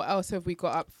 What else have we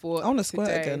got up for? I want to squirt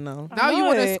today? again now. Now you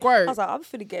want to squirt. I was like, I'm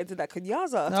finna get into that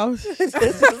Kenyatta. No.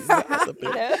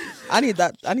 I need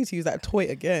that. I need to use that toy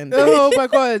again. Oh my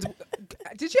God.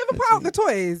 Did you ever put out the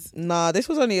toys? Nah, this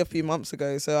was only a few months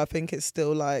ago, so I think it's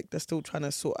still like they're still trying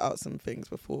to sort out some things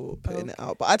before putting it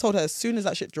out. But I told her as soon as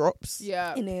that shit drops,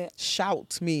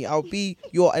 shout me. I'll be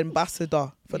your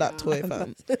ambassador for that toy,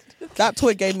 fam. That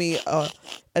toy gave me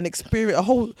an experience,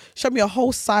 showed me a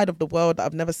whole side of the world that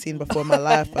I've never seen before in my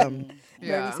life.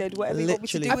 Mary said, whatever you want me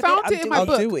to do I with found it in my I'll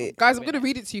book. do it. Guys, I'm going to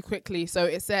read it to you quickly. So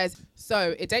it says,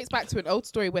 it dates back to an old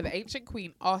story where the ancient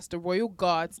queen asked the royal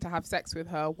guards to have sex with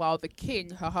her while the king,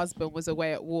 her husband, was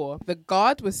away at war. The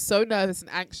guard was so nervous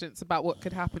and anxious about what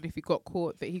could happen if he got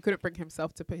caught that he couldn't bring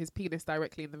himself to put his penis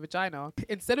directly in the vagina.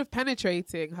 Instead of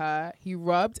penetrating her, he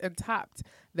rubbed and tapped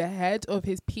the head of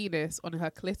his penis on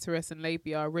her clitoris and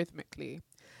labia rhythmically.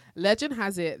 Legend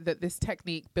has it that this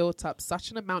technique built up such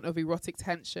an amount of erotic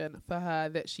tension for her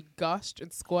that she gushed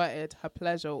and squirted her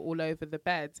pleasure all over the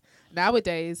bed.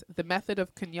 Nowadays, the method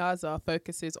of Kenyatta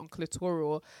focuses on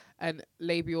clitoral and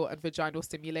labial and vaginal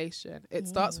stimulation. It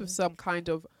starts with some kind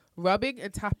of rubbing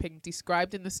and tapping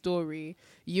described in the story.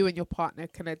 You and your partner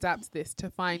can adapt this to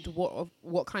find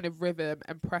what kind of rhythm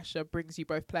and pressure brings you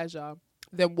both pleasure.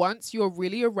 Then once you're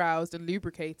really aroused and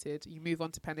lubricated, you move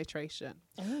on to penetration.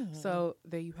 So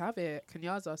there you have it,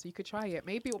 Kenyatta. So you could try it.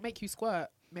 Maybe it will make you squirt.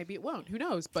 Maybe it won't. Who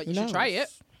knows? But you should try it.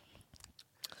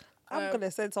 I'm going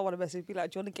to send someone a message, be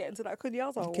like, do you want to get into that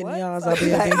Kenyatta? Kenyatta,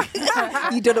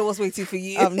 baby. You don't know what's waiting for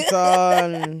you. I'm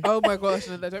done. Oh my gosh,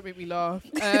 no, don't make me laugh.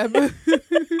 I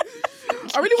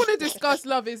really want to discuss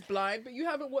Love is Blind, but you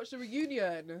haven't watched the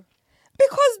reunion.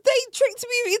 Because they tricked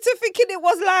me into thinking it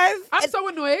was live. I'm so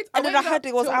annoyed. And then I heard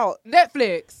it was out.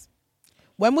 Netflix.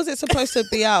 When was it supposed to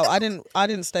be out? I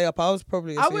didn't stay up. I was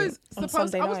probably asleep. I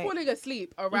was falling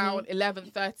asleep around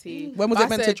 11:30. When was it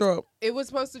meant to drop? It was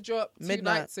supposed to drop midnight 2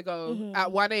 nights ago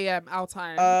at 1 a.m. our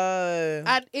time.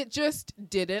 And it just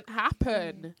didn't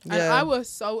happen. And I was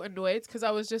so annoyed because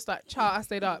I was just like, child, I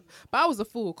stayed up. But I was a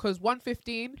fool because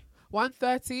 1:15,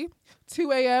 1:30,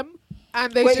 2 a.m.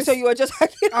 And they so you were just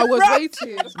I was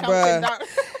waiting.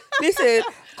 Listen,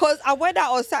 because I went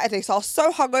out on Saturday, so I was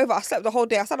so hungover. I slept the whole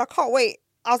day. I said, I can't wait.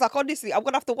 I was like, honestly, I'm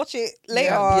going to have to watch it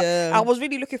later. Yeah. I was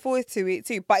really looking forward to it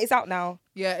too. But it's out now.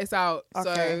 Yeah, it's out.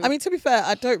 Okay. So I mean, to be fair,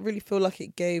 I don't really feel like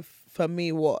it gave, for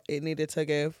me, what it needed to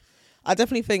give. I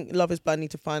definitely think Love is Blind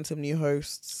need to find some new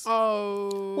hosts.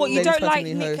 Oh. What, you don't like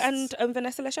new Nick hosts. and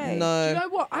Vanessa Lachey? No. Do you know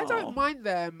what? I don't mind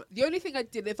them. The only thing I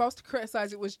did, if I was to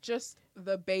criticize, it was just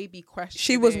the baby question.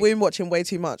 She was womb watching way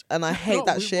too much, and I hate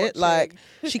that shit. womb-watching. Like,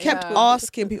 she kept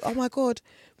asking people, "Oh my God,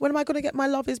 when am I gonna get my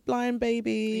Love is Blind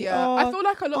baby?" Yeah, oh, I feel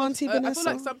like Auntie I feel Vanessa.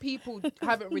 like some people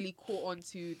haven't really caught on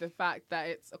to the fact that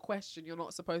it's a question you're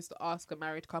not supposed to ask a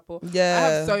married couple. Yeah. I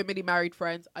have so many married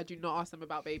friends. I do not ask them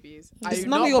about babies. It's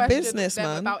none of your business,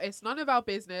 man. It's none of our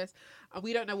business, and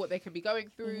we don't know what they can be going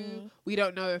through. We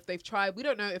don't know if they've tried. We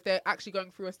don't know if they're actually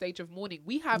going through a stage of mourning.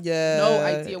 We have no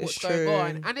idea what's going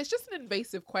on, and it's just an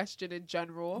invasive question in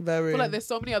general. Very. I feel like there's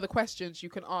so many other questions you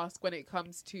can ask when it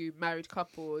comes to married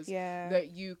couples. Yeah.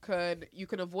 That you can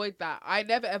avoid that. I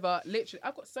never ever, literally,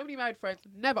 I've got so many married friends,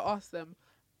 never ask them,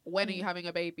 when are you having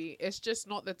a baby? It's just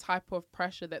not the type of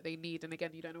pressure that they need. And again,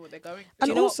 you don't know what they're going through. Do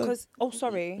you know also- what?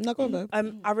 Sorry. No, go on,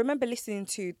 babe. I remember listening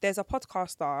to, there's a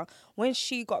podcaster, when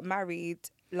she got married,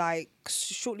 like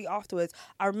shortly afterwards,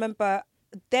 I remember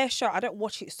their show, I don't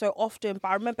watch it so often, but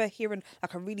I remember hearing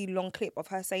like a really long clip of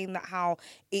her saying that how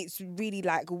it's really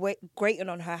like grating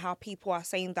on her how people are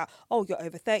saying that, oh, you're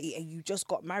over 30 and you just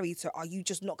got married, so are you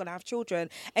just not gonna have children?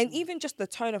 And even just the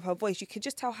tone of her voice, you could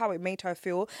just tell how it made her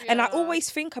feel. And I always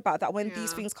think about that when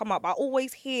these things come up. I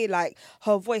always hear like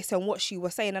her voice and what she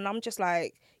was saying, and I'm just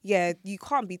like, yeah, you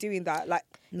can't be doing that. Like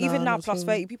even now, plus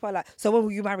 30, people are like, so when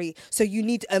will you marry? So you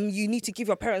need to give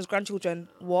your parents grandchildren.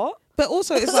 What? But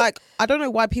also, it's like, I don't know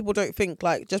why people don't think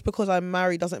like just because I'm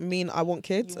married doesn't mean I want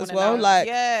kids as well. Like,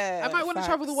 I might want to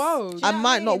travel the world. I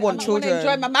might not want children.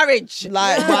 Enjoy my marriage.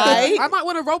 Like, right? I might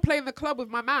want to role play in the club with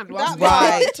my man. Right.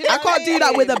 I can't do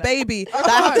that with a baby that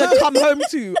I have to come home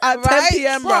to at 10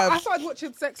 p.m. Bro, I started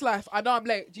watching Sex Life. I know I'm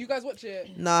late. Do you guys watch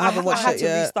it? No, I haven't watched it yet.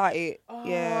 I had to restart it.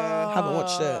 Haven't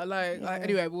watched it.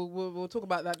 Anyway, we'll talk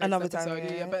about that next Another episode.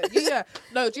 time, But yeah.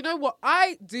 No, do you know what?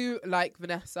 I do like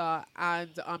Vanessa and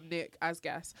Nick as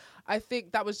guests. I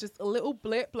think that was just a little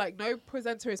blip. Like, no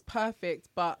presenter is perfect,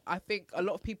 but I think a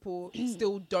lot of people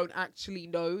still don't actually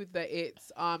know that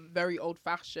it's very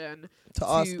old-fashioned to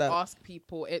ask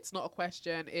people. It's not a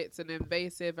question. It's an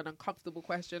invasive and uncomfortable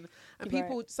question, and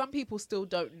some people still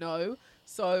don't know.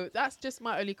 So that's just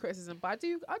my only criticism. But I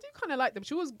do kind of like them.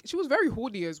 She was very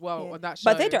horny as well on that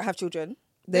show. But they don't have children.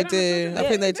 They do. I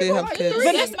think they do have kids.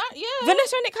 Vanessa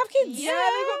and Nick have kids. Yeah,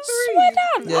 they got 3. Swear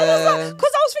down. Yeah.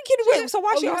 Because I was thinking, wait, so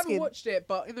why is she I asking? haven't watched it,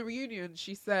 but in the reunion,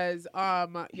 she says,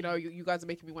 you guys are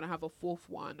making me want to have a 4th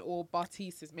one, or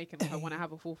Bartice is making her want to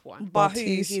have a 4th one.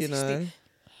 Bartice, you know.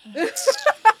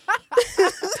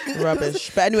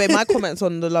 Rubbish. But anyway, my comments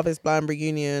on the Love is Blind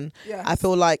reunion, I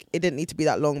feel like it didn't need to be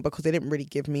that long because they didn't really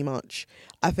give me much.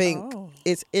 I think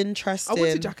it's interesting. I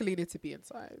wanted Jacqueline to be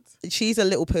inside. She's a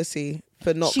little pussy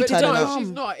for not turning up. No,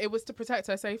 she's not. It was to protect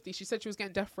her safety. She said she was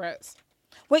getting death threats.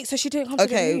 Wait, so she didn't come to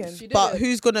the reunion? But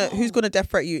who's gonna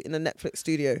death threat you in a Netflix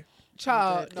studio?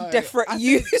 Child, no. Death threat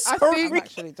you. I'm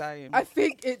actually dying. I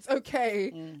think it's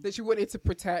okay that she wanted to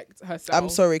protect herself. I'm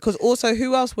sorry, because also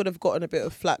who else would have gotten a bit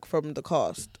of flack from the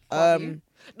cast?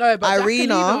 No, but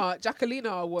Irina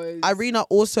was. Irina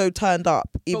also turned up,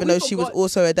 even though she was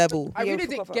also a devil. Irina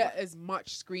didn't get as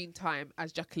much screen time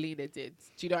as Jacqueline did.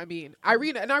 Do you know what I mean?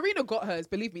 Irina got hers.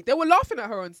 Believe me, they were laughing at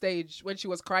her on stage when she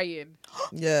was crying.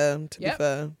 Yeah, to be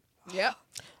fair. Yeah.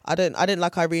 I didn't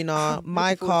like Irina.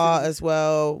 Micah as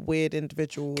well, weird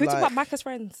individual. Can we talk about Micah's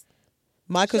friends?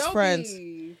 Micah's friends.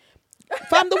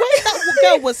 Fam, the way that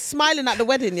girl was smiling at the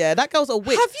wedding, that girl's a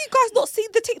witch. Have you guys not seen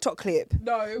the TikTok clip?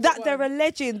 No. That they're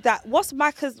alleging that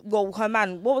her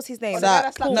man, what was his name?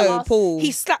 Paul.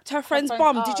 He slapped her friend's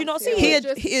bum. Did you not see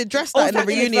it? He addressed that in the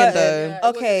reunion though.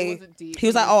 Okay. He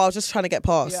was like, I was just trying to get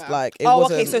past. Yeah. Like, it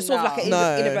wasn't. Okay, so it's sort of like an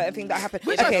inadvertent thing that happened.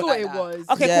 Which I thought it was.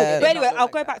 Okay, cool. But anyway, I'll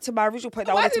go back to my original point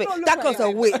that I wanted to make. That girl's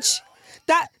a witch.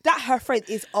 That her friend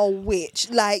is a witch.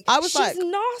 Like, I was she's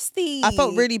nasty. I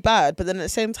felt really bad, but then at the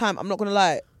same time, I'm not gonna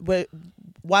lie. Why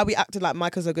are we acting like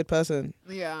Micah's a good person?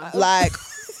 Yeah. Like,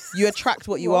 you attract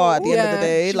what you are at the end of the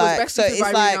day. Like, so it's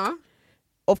like,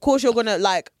 of course you're gonna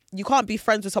like. You can't be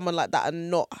friends with someone like that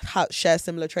and not share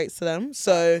similar traits to them.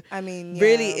 So I mean,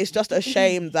 really, it's just a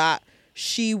shame that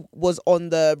she was on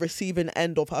the receiving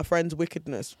end of her friend's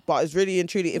wickedness. But it's really and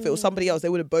truly, if it was somebody else, they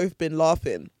would have both been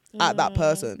laughing at that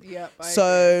person. Yep,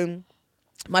 so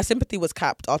my sympathy was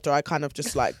capped after I kind of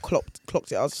just like clocked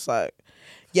it. I was just like,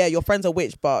 yeah, your friend's a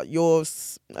witch, but you're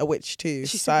a witch too.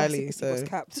 Slyly, so was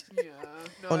capped. Yeah,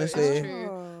 no, honestly. it's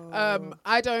true. I'm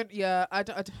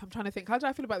trying to think. How do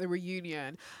I feel about the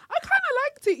reunion? I kind of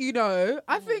liked it, you know.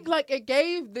 I think like it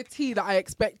gave the tea that I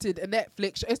expected a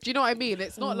Netflix show. Do you know what I mean?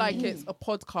 It's not like it's a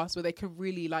podcast where they can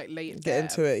really like lay it get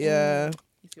into it. Yeah.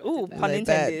 Ooh, pun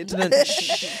intended.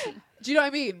 Do you know what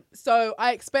I mean? So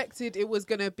I expected it was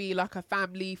gonna be like a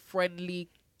family friendly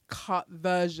cut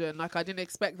version. Like I didn't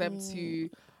expect them to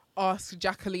ask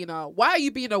Jacqueline, why are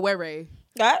you being a were? Do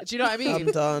you know what I mean? I'm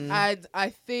done. And I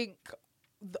think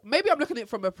maybe I'm looking at it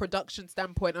from a production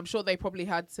standpoint. I'm sure they probably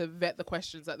had to vet the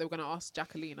questions that they were going to ask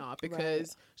Jacqueline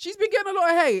because she's been getting a lot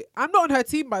of hate. I'm not on her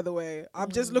team, by the way.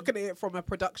 I'm just looking at it from a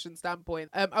production standpoint.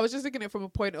 I was just looking at it from a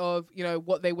point of, you know,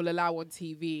 what they will allow on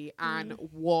TV and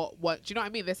what do you know what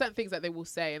I mean? There's certain things that they will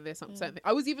say and there's some certain things.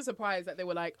 I was even surprised that they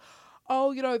were like,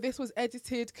 oh, you know, this was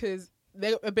edited because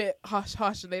they're a bit hush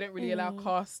and they don't really allow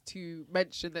cast to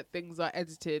mention that things are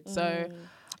edited. So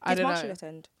I don't Marshall know.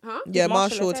 Attend? Huh? Yeah,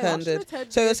 Marshall attended.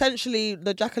 attended. So essentially,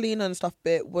 the Jacqueline and stuff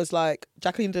bit was like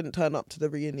Jacqueline didn't turn up to the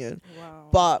reunion,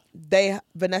 but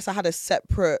Vanessa had a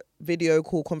separate video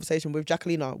call conversation with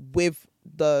Jacqueline with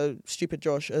the stupid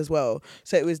Josh as well.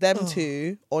 So it was them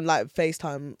two on like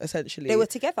FaceTime essentially. They were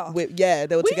together. They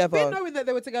were together. We've been knowing that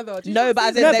they were together. No, but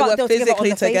as in they were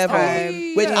physically together,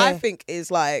 which I think is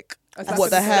like, what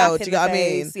the hell? Do you get what I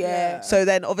mean? Yeah. So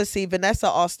then obviously Vanessa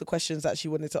asked the questions that she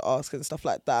wanted to ask and stuff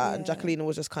like that, and Jacqueline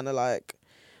was just kind of like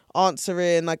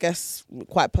answering, I guess,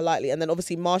 quite politely. And then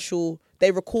obviously Marshall,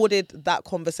 they recorded that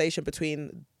conversation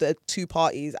between the two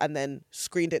parties and then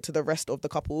screened it to the rest of the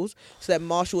couples. So then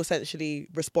Marshall essentially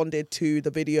responded to the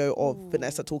video of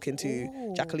Vanessa talking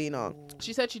to Jacqueline.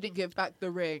 She said she didn't give back the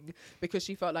ring because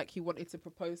she felt like he wanted to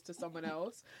propose to someone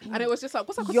else. And it was just like,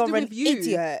 what's that got to do with you? You're an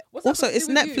idiot. Also, it's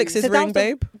Netflix's ring,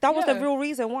 babe. That was the real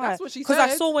reason why. That's what she said.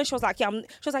 Because I saw when she was like, I'm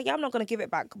not going to give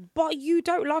it back. But you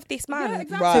don't love this man. Yeah,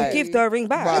 exactly. Right. So give the ring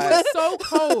back. She was so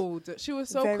cold. She was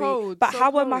so cold. But so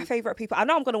how were cold. my favourite people? I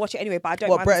know I'm going to watch it anyway, but I don't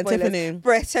What, mind Brett the and spoilers. Tiffany?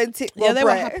 Brett and Tiffany. Yeah, they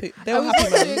were happy. They were happy,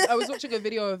 man. I was watching a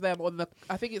video of them on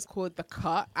I think it's called The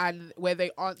Cut, and where they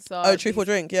answer. Oh, Truth or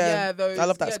Drink, Yeah, those, I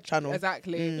love that channel.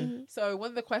 Exactly. So one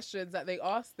of the questions that they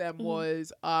asked them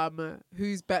was,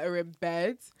 who's better in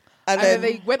bed? And then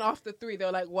they went after 3. They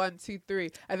were like 1, 2, 3.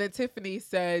 And then Tiffany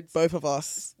said, both of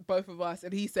us.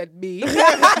 And he said, me.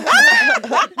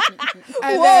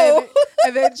 Whoa.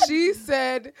 And then she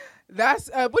said, that's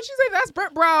what'd she say? That's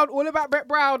Brett Brown, all about Brett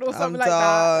Brown or something like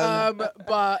that.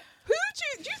 But who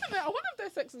do you think that? I wonder if their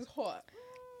sex is hot.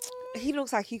 He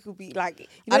looks like he could be like.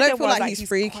 I don't feel like he's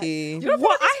freaky. You don't feel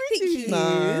like I he's think freaky? he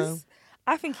Nah. is.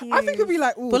 I think he is. I think he'd be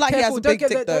like, ooh, But like he has careful, a big dick,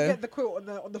 don't though. get the quilt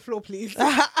on the floor, please.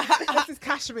 This is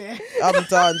cashmere. I'm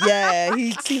done. Yeah,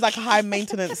 he seems like a high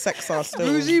maintenance sexer still.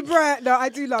 Bougie Brett. No, I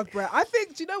do love Brett. I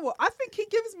think, do you know what? I think he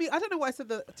gives me, I don't know what I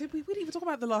said, we didn't even talk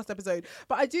about the last episode,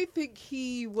 but I do think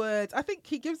he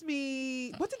gives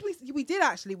me, what did we did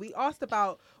actually, we asked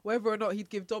about whether or not he'd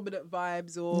give dominant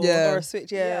vibes or a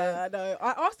switch, I know.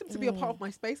 I asked him to be a part of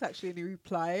my space actually, and he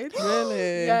replied.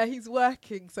 Really? Yeah, he's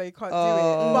working, so he can't do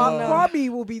it. But Kwame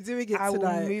will be doing it I will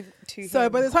tonight. move to So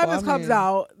him. by the time this Kwame. comes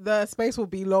out, the space will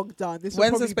be long done. This will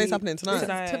When's the probably space be- happening?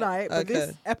 Tonight? Tonight, but this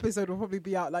Okay. episode will probably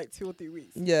be out like 2 or 3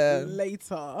 weeks Yeah.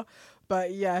 later.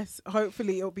 But yes,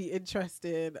 hopefully it'll be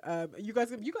interesting. You guys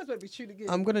won't be tuning in.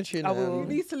 I'm gonna tune I in. will. You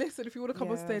need to listen if you want to come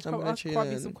on stage. I'm Come gonna ask tune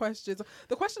Kwame in. some questions.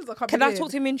 The questions are coming Can I in. talk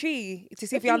to him in tree to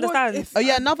see if If he you want- understands? if- Oh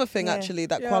yeah, another thing Yeah. actually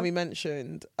that Yeah. Kwame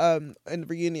mentioned in the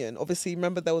reunion. Obviously,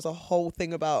 remember there was a whole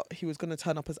thing about he was going to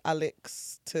turn up as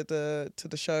Alex to the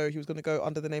show. He was going to go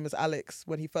under the name as Alex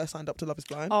when he first signed up to Love Is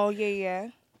Blind. Oh yeah.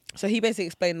 So he basically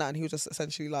explained that, and he was just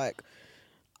essentially like,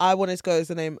 I wanted to go as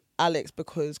the name Alex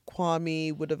because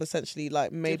Kwame would have essentially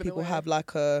like made Given people away. have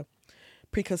like a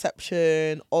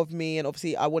preconception of me, and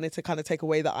obviously I wanted to kind of take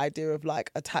away the idea of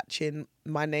like attaching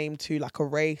my name to like a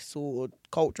race or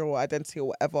cultural identity or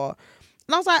whatever.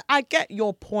 And I was like, I get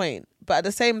your point, but at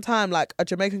the same time, like a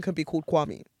Jamaican could be called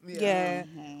Kwame, Yeah.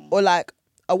 or like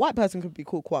a white person could be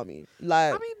called Kwame.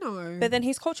 Like, I mean, no. But then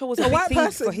his culture was a a big white thing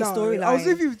person, for his no. storyline. I was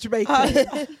with you,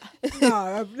 Jamaican. No,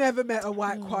 I've never met a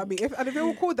white Kwame. And if they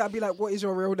were called that, I'd be like, what is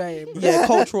your real name? yeah,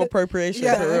 cultural appropriation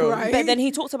Yeah, for real. right. But then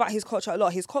he talked about his culture a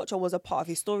lot. His culture was a part of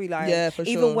his storyline. Yeah, for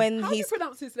Even sure. when How do you he's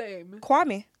pronounce his name?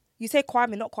 Kwame. You say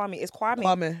Kwame, not Kwame. It's Kwame.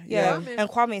 Kwame, Yeah. Kwame. And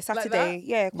Kwame Saturday. that?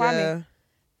 yeah, Kwame. Yeah.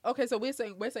 Okay, so we're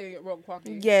saying it wrong,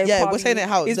 Kwame. Yeah, Yeah, Kwame. we're saying it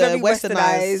how He's the very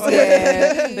westernized. westernized.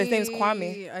 Yeah. But his name's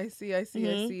Kwame. I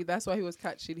see. That's why he was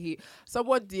catching heat.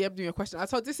 Someone DM'd me a question. I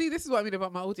told, this is what I mean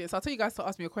about my audience. I'll tell you guys to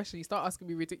ask me a question. You start asking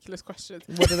me ridiculous questions.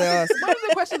 What did they ask? One of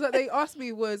the questions that they asked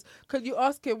me was, can you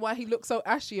ask him why he looks so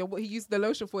ashy and what he used the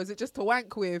lotion for? Is it just to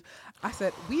wank with? I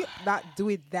said, we not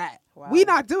doing that. We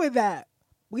not doing that.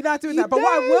 We're not doing that. But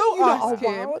what I will ask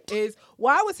him is,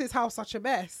 why was his house such a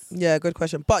mess? Yeah, good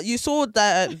question. But you saw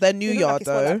their new He looked yard like he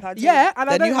smelled though. like Paddy. Yeah, and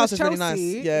I Their know new it house was is really nice.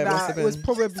 Chelsea. Yeah, it must have that was been.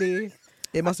 probably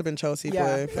It must have been Chelsea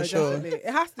yeah, for no, sure. definitely.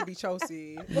 It has to be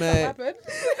Chelsea. What Mate. happened?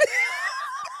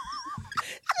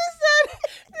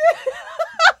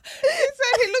 He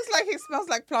said he looks like he smells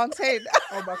like plantain.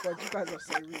 Oh my god, you guys are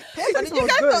so rude. Did you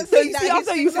guys not So see you that? see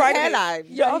after you fried it? hairline.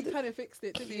 Yeah, he kind of fixed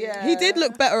it, didn't he? Yeah. He did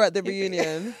look better at the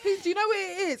reunion. Do you know what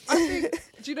it is? I think.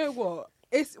 Do you know what?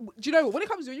 Do you know what? When it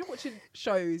comes to when you're watching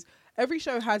shows, every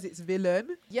show has its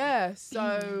villain. Yeah.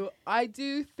 So I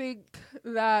do think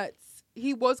that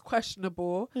he was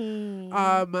questionable.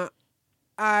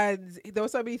 And there were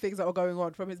so many things that were going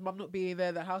on, from his mum not being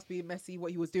there, the house being messy,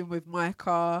 what he was doing with my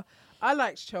car. I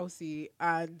liked Chelsea,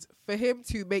 and for him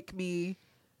to make me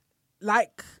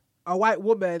like a white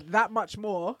woman that much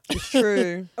more. It's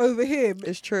true. Over him.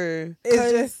 It's true.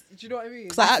 It's just, do you know what I mean?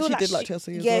 Because I actually did like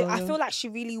Chelsea as well. I feel like she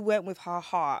really went with her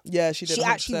heart. Yeah, she did. She 100%.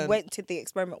 actually went to the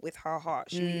experiment with her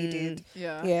heart. She really did.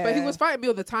 Yeah. But he was fighting me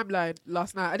on the timeline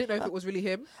last night. I didn't know if it was really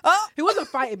him. He wasn't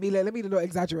fighting me. Let me not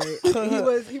exaggerate.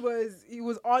 he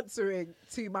was answering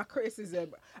to my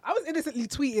criticism. I was innocently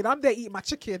tweeting. I'm there eating my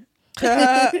chicken.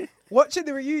 Watching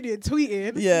the reunion,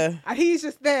 tweeting, and he's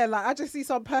just there. Like, I just see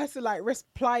some person like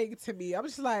replying to me. I'm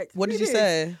just like, what did you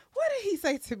say? What did he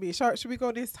say to me? Should we go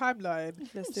on his timeline?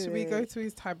 Should we go to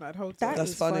his timeline? Hold on.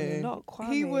 That's funny. Not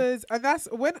Kwame. He was, and that's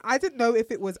when I didn't know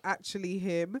if it was actually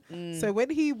him. So when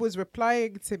he was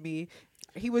replying to me,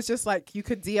 he was just like, you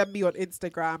can DM me on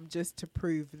Instagram just to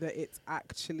prove that it's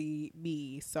actually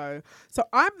me. So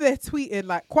I'm there tweeting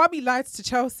like, Kwame lied to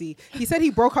Chelsea. He said he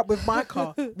broke up with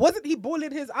Micah. Wasn't he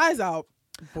bawling his eyes out?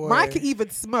 Boy. Micah even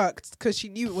smirked because she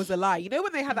knew it was a lie. You know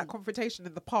when they had that confrontation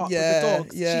in the park with the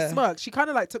dogs? Yeah. She smirked. She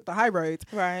kind of like took the high road.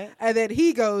 Right. And then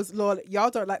he goes, lol, y'all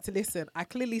don't like to listen. I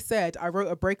clearly said I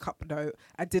wrote a breakup note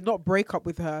and did not break up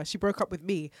with her. She broke up with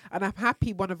me. And I'm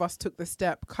happy one of us took the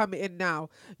step. Come in now.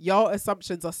 Y'all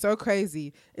assumptions are so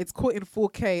crazy. It's caught in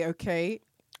 4K, okay?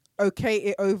 Okay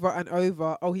it over and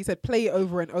over. Oh, he said play it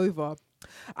over and over.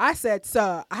 I said,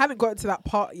 sir, I haven't gotten to that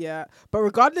part yet, but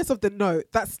regardless of the note,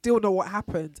 that's still not what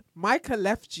happened. Micah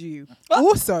left you.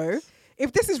 Also,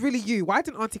 if this is really you, why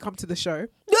didn't Auntie come to the show?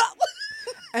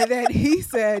 And then he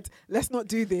said, let's not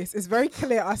do this. It's very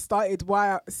clear I stated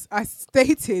why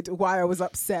I was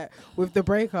upset with the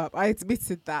breakup. I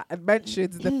admitted that and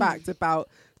mentioned the fact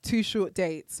about 2 short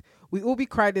dates. We all be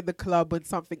crying in the club when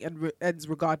something ends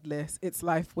regardless. It's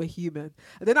life, we're human.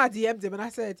 And then I DM'd him and I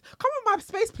said, come on my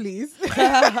space, please. Because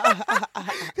I was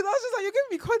just like, you're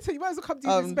giving me content. You might as well come do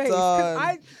this space.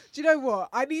 Do you know what?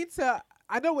 I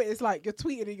know what it's like. You're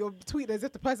tweeting as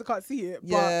if the person can't see it.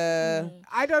 But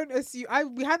I don't assume.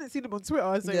 We hadn't seen him on Twitter, so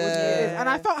it was weird. And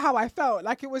I felt how I felt.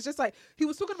 Like, it was just like, he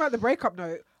was talking about the breakup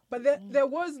note, but there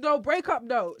was no breakup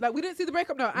note. Like, we didn't see the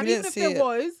breakup note. And even if there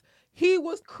was, he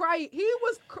was crying. He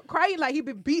was crying like he'd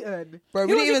been beaten. Bro,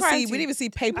 we didn't even see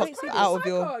paper out of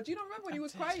your. Do you not remember when he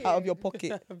was crying? Out of your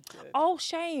pocket. Oh,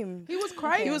 shame. He was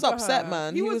crying. He was upset,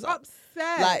 man. He was upset.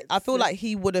 Like, I feel like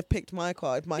he would have picked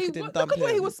Micah if Micah didn't dump him. Look at the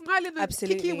way he was smiling and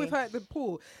kicking with her at the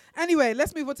pool. Anyway,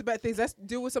 let's move on to better things. Let's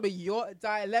deal with some of your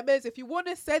dilemmas. If you want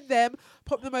to send them,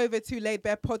 pop them over to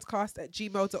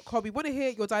laidbarepodcast@gmail.com. We want to hear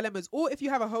your dilemmas. Or if you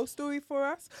have a whole story for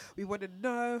us, we want to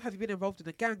know, have you been involved in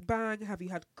a gangbang? Have you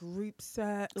had group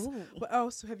sex? Ooh. What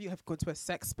else? Have you gone to a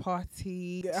sex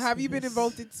party? Have you been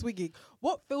involved in swinging?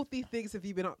 What filthy things have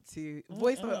you been up to?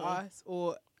 Voice note us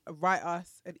or write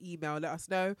us an email, let us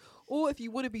know. Or if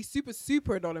you want to be super,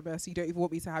 super anonymous, you don't even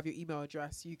want me to have your email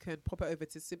address, you can pop it over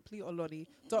to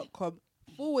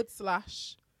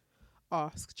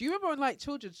simplyoloni.com/ask. Do you remember on like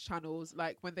children's channels,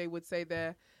 like when they would say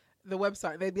the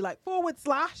website, they'd be like /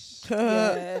 Guys,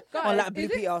 on like is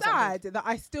it sad that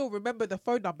I still remember the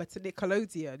phone number to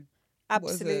Nickelodeon?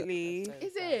 Absolutely.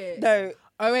 Is it? No.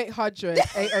 0800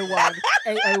 801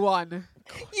 801.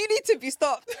 You need to be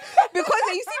stopped. Because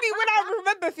you see me when I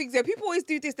remember things, people always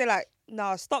do this. They're like,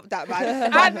 nah, stop that,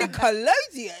 man. And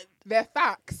Nickelodeon. Their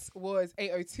fax was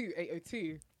 802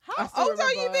 802. How old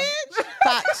are you, bitch?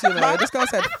 Facts, you know. This girl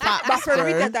said facts. My friend,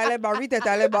 read the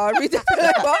dilemma.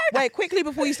 Wait, quickly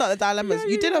before you start the dilemmas,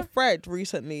 you did a thread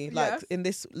recently, like in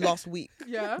this last week.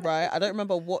 Yeah. Right? I don't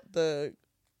remember what the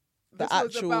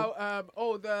actual was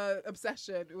about the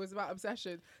Obsession. It was about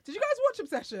Obsession. Did you guys watch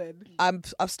Obsession?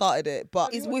 I've started it,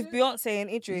 but It's with Beyonce and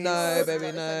Idris. No,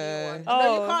 baby, no. Oh,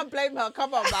 no, you can't blame her.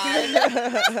 Come on, man.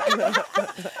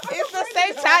 It's the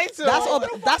same title.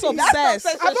 That's obsessed.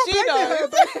 She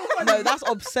knows. No, that's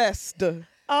obsessed.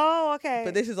 Oh, okay.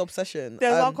 But this is Obsession.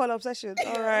 There's one called Obsession.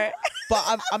 All right.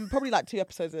 But I'm probably like 2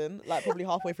 episodes in, like probably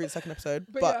halfway through the second episode.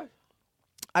 But yeah.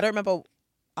 I don't remember.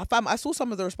 I saw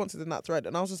some of the responses in that thread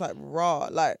and I was just like, rah,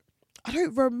 like, I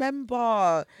don't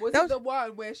remember. Was it the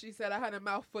one where she said I had a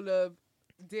mouthful of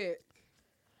dick?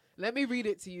 Let me read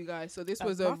it to you guys. So this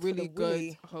was a really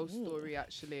good whole story,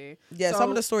 actually. Yeah, some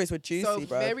of the stories were juicy, so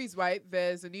bro. Mary's right.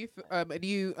 There's a new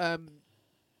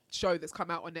show that's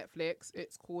come out on Netflix.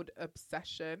 It's called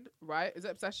Obsession, right? Is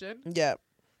it Obsession? Yeah.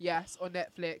 Yes, on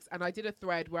Netflix. And I did a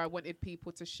thread where I wanted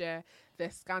people to share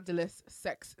their scandalous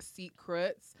sex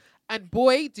secrets. And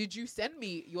boy, did you send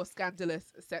me your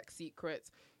scandalous sex secrets,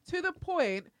 to the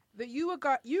point that you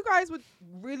guys were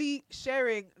really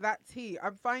sharing that tea.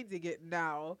 I'm finding it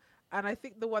now. And I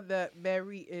think the one that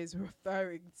Mary is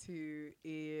referring to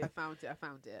is... I found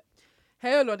it.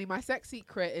 Hey, Oloni, my sex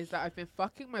secret is that I've been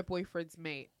fucking my boyfriend's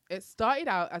mate. It started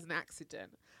out as an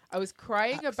accident. I was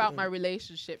crying about my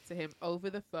relationship to him over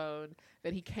the phone.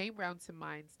 Then he came round to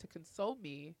mine to console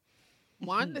me.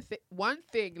 One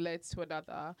thing led to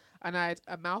another, and I had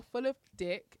a mouthful of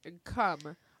dick and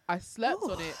cum. I slept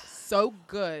on it so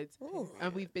good,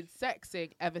 and we've been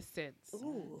sexing ever since.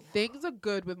 Things are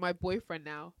good with my boyfriend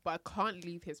now, but I can't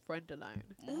leave his friend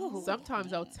alone.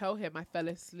 Sometimes I'll tell him I fell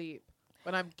asleep,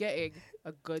 but I'm getting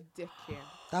a good dick in.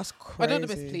 That's crazy.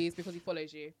 Anonymous, please, because he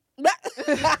follows you.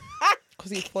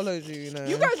 Because he follows you, you know.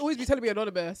 You guys always be telling me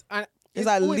anonymous, and it's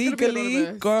like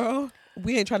legally, girl,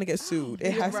 we ain't trying to get sued.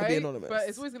 It has to be anonymous. But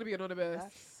it's always going to be anonymous.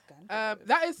 That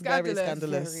is scandalous. Very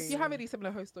scandalous. If you have any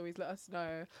similar hoe stories, let us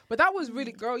know. But that was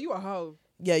really, girl, you a hoe.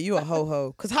 Yeah, you a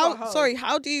ho. Because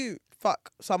how do you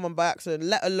fuck someone by accident,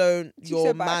 let alone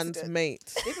your man's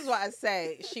mate? This is what I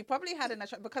say. She probably had an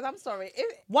attraction, because I'm sorry.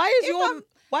 Why is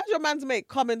your man's mate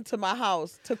coming to my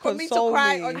house to console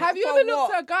me? Have you ever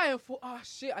looked at a guy and thought, oh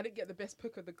shit, I didn't get the best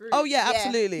pick of the group? Oh yeah,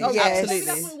 absolutely. Oh, yes. Absolutely.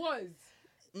 That's what it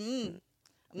was.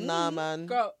 Nah, man.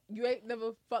 Girl, you ain't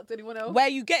never fucked anyone else? Where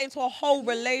you get into a whole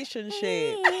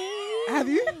relationship. Have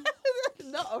you?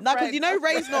 No, because you know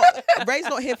Ray's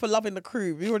not here for loving the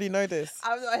crew. We already know this.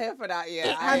 I'm not here for that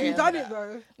yet. Have you done it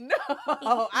though? No,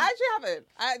 I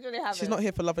actually haven't. She's not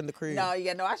here for loving the crew. No,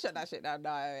 I shut that shit down.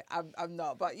 No, I'm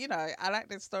not. But you know, I like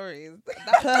the stories.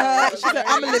 She said,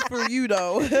 I'm gonna live through you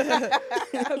though.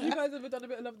 Have you guys ever done a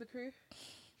bit of Love the Crew?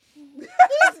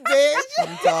 Bitch.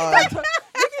 I'm done.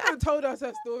 You even told us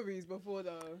her stories before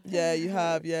though. Yeah, you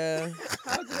have, yeah.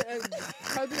 How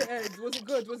did it end? Was it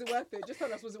good? Was it worth it? Just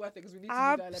tell us, was it worth it? Because we need to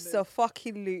do dilemmas.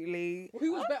 Abso-fucking-lutely.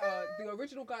 Who was better, the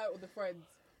original guy or the friends?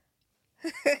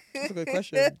 That's a good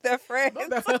question. The friends.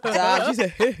 Damn, she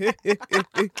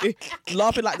said,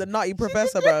 laughing like the nutty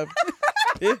professor, bro.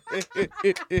 Look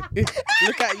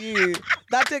at you.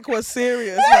 That dick was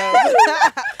serious, man.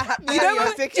 You know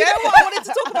what I wanted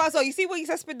to talk about? So you see when you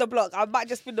said spin the block, I might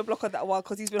just spin the block on that one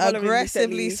because he's been hollering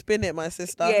aggressively recently. Spin it, my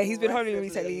sister. Yeah, he's been hollering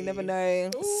recently. You never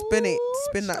know. Spin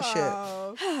that shit.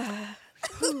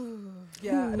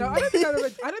 Yeah, no, I don't think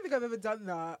I've ever done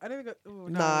that.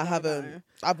 I haven't.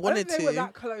 I've wanted to. They were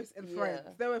that close in friends.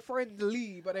 They were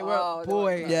friendly, but they weren't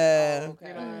boys. Yeah. Okay.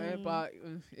 You know, but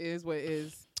it is what it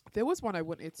is. There was one I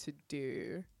wanted to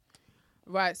do.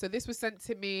 Right, so this was sent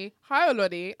to me. Hi,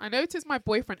 Olodie. I noticed my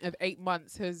boyfriend of 8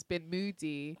 months has been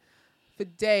moody for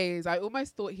days. I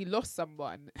almost thought he lost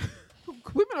someone.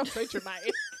 Women are so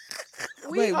dramatic.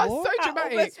 We are so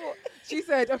dramatic. She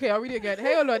said, okay, I'll read it again.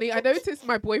 Hey, Oloni, I noticed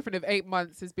my boyfriend of 8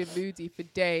 months has been moody for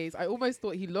days. I almost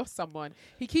thought he lost someone.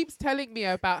 He keeps telling me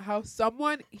about how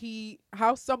someone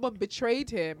betrayed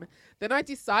him. Then I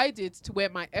decided to wear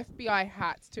my FBI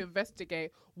hat to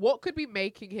investigate what could be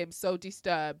making him so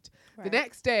disturbed. Right. The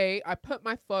next day, I put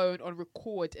my phone on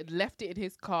record and left it in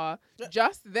his car.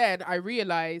 Just then, I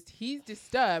realized he's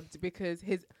disturbed because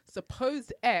his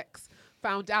supposed ex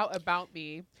found out about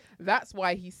me. That's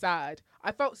why he's sad.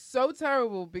 I felt so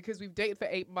terrible because we've dated for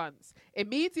 8 months.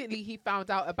 Immediately, he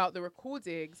found out about the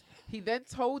recordings. He then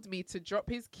told me to drop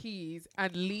his keys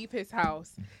and leave his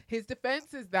house. His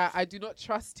defense is that I do not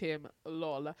trust him.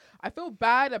 Lol. I feel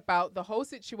bad about the whole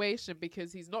situation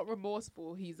because he's not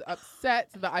remorseful. He's upset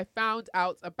that I found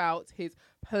out about his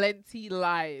plenty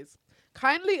lies.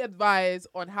 Kindly advise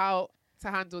on how to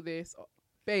handle this.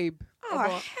 Babe.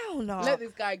 Oh, hell no. Let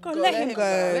this guy go. Let him go.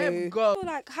 Let him go.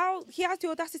 Like, how he has the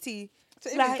audacity to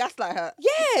even gaslight her.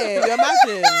 Yeah. Can you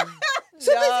imagine?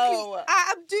 So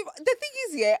basically, the thing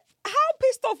is, yeah, how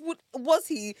pissed off was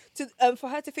he to for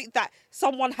her to think that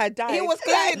someone had died? He was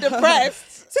clearly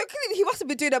depressed. So clearly he must have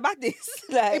been doing a madness.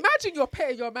 Like, imagine you're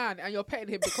petting your man and you're petting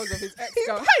him because of his ex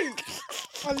girl.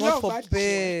 God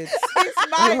forbid. His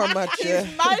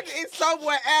mind is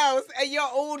somewhere else, and you're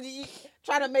all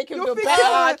trying to make him feel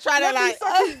better, trying to like,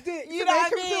 you know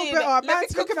what I mean? Let me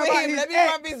cook for him, let me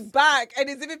rub his back, and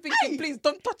he's even thinking, please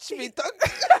don't touch me.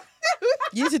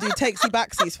 You need to do takesy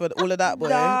backsies for all of that, boy.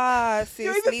 Nah, sis,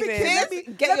 you're even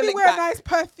thinking, let me wear a nice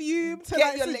perfume to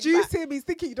like seduce him. He's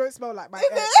thinking you don't smell like my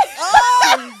ex.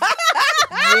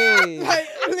 Yeah. Like,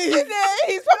 please.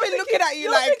 He's probably looking at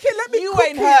you like, thinking, let me you cook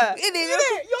ain't her.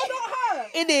 You're not her.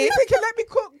 He's thinking,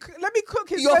 let me cook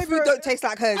his your favorite. food don't taste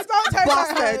like hers.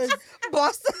 Bastard.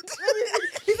 Bastard.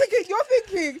 You're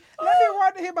thinking, let me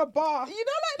run him a bath. You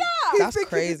know, like that. He's That's thinking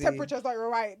crazy. The temperature's not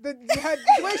right. The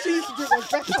way she used to do it was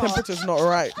better. The temperature's not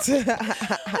right.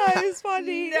 That is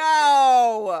funny.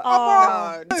 No.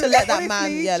 To let that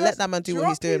man, let that man do what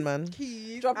he's doing, man.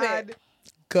 Keys Drop it.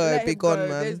 Let be him gone, go.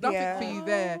 man. There's nothing for you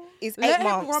there. It's Let 8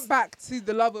 him months. run back to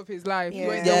the love of his life.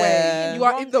 You're in the Yeah. way. You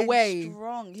are Wrong in the and way.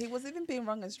 Strong. He was even being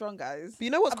wrong and strong, guys. But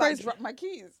you know what's crazy? Drop my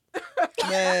keys.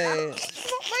 Mate.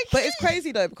 But it's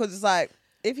crazy though, because it's like,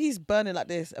 if he's burning like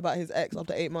this about his ex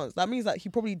after 8 months, that means that he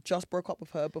probably just broke up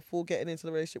with her before getting into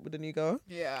the relationship with the new girl.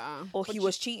 Yeah. Or he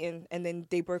was cheating and then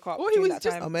they broke up Or he during was that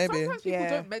just. time. Oh, maybe. Sometimes people Yeah.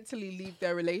 don't mentally leave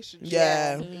their relationship.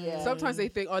 Yeah. Sometimes they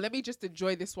think, oh, let me just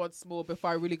enjoy this one small before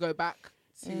I really go back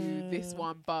to this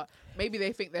one. But maybe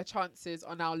they think their chances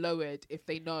are now lowered if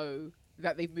they know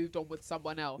that they've moved on with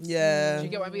someone else. Yeah. Do you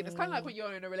get what I mean? It's kind of like when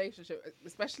you're in a relationship,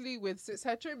 especially with cis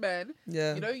hetero men.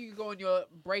 Yeah. You know, you go on your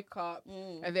breakup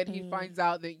and then he finds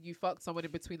out that you fucked someone in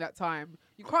between that time.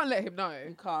 You can't let him know.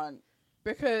 You can't.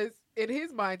 Because in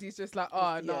his mind, he's just like,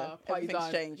 oh, Yeah, nah, party everything's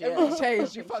done. changed, Everything's yeah.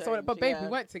 changed. You fucked someone. But babe, we yeah.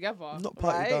 weren't together. Not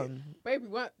party Right. done. Babe, we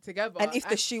weren't together. And if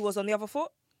the shoe was on the other foot?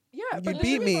 Yeah, You but the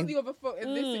beat shoe is me. on the other foot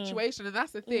in this situation, and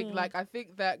that's the thing. Like, I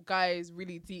think that guys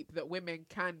really deep that women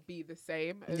can be the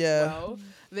same as well.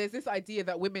 There's this idea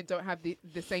that women don't have the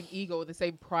same ego or the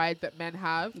same pride that men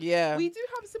have. Yeah. We do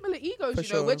have similar egos, For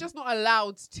you know. We're sure. just not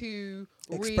allowed to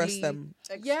Express really them.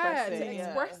 Yeah, Express to it, yeah.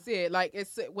 express it. Like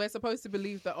we're supposed to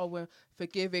believe that we're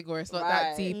forgiving or it's not that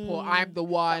Right. deep or I'm the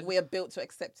one. That we are built to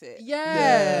accept it.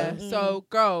 Yeah. So,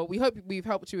 girl, we hope we've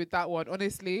helped you with that one.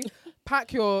 Honestly,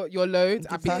 pack your load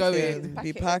and be going.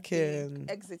 Be packing.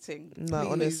 Exiting. Nah,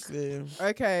 Please. honestly.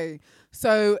 Okay.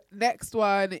 So, next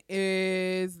one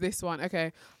is this one.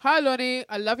 Okay. Hi, Lonnie.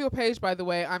 I love your page, by the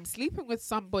way. I'm sleeping with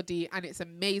somebody and it's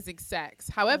amazing sex.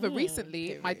 However,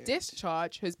 recently, my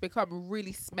discharge has become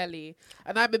really smelly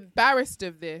and I'm embarrassed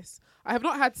of this. I have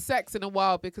not had sex in a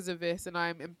while because of this, and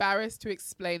I'm embarrassed to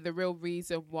explain the real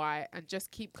reason why and just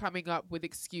keep coming up with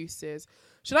excuses.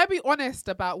 Should I be honest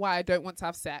about why I don't want to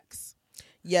have sex?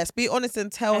 Yes, be honest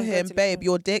and tell And him, go to babe, the-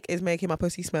 your dick is making my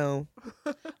pussy smell.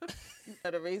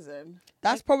 Not a reason.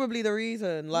 That's probably the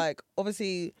reason. Like,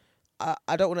 obviously,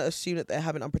 I don't want to assume that they're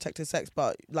having unprotected sex,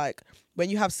 but like when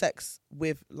you have sex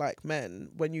with like men,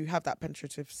 when you have that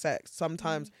penetrative sex,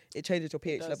 sometimes it changes your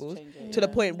pH levels to the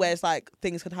point where it's like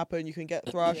things can happen. You can get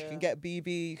thrush, you can get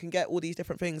BV, you can get all these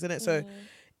different things in it. So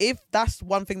if that's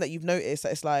one thing that you've noticed,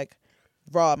 that it's like,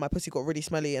 rah, my pussy got really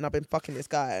smelly and I've been fucking this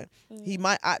guy, he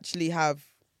might actually have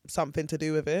something to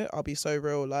do with it. I'll be so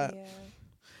real, like.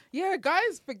 Yeah,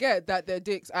 guys forget that their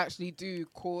dicks actually do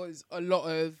cause a lot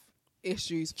of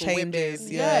issues for Changes,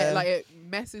 women. yeah. Like it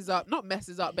not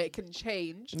messes up, but it can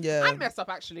change. Yeah. And mess up,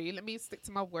 actually. Let me stick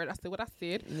to my word. I said what I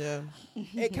said. Yeah.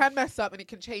 It can mess up and it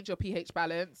can change your pH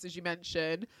balance, as you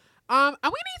mentioned. And we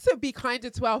need to be kinder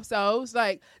to ourselves.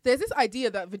 Like, there's this idea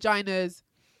that vaginas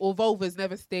or vulvas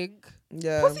never stink.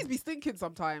 Yeah. Pussies be stinking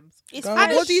sometimes. It's Girl,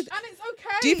 fine. what do you- And it's okay.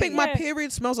 Do you think my Yeah.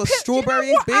 period smells of Do you know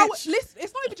strawberries, what bitch? listen,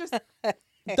 it's not even just...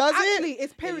 Does Actually, it?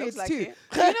 it's periods like too. it.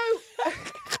 You know,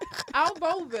 our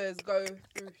vulvas go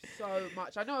through so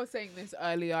much. I know I was saying this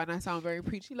earlier and I sound very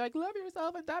preachy, like, love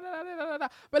yourself and da-da-da-da-da-da.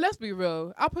 But let's be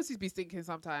real. Our pussies be stinking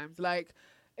sometimes. Like,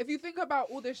 if you think about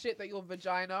all the shit that your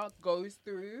vagina goes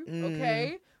through,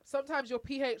 okay, sometimes your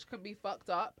pH can be fucked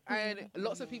up, and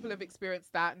lots of people have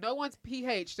experienced that. No one's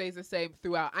pH stays the same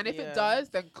throughout, and if it does,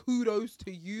 then kudos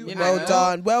to you. Well Hannah.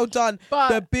 done. Well done. But-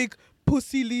 the big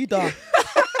pussy leader.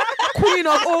 Queen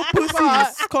of all pussies.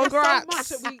 But Congrats. there's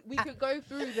so much that we could go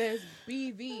through. There's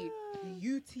BV,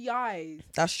 UTIs,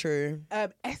 That's true.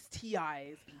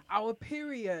 STIs, our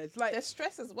periods, like There's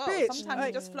stress as well. Bitch, Sometimes like-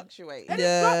 it just fluctuates. and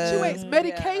Yeah. it fluctuates.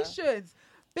 Medications.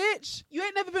 Bitch, you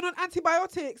ain't never been on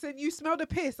antibiotics and you smell the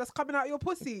piss that's coming out your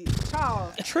pussy, child.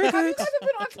 Have you Triggered. never been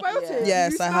on antibiotics?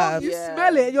 Yes, You I smell- have. You Yeah.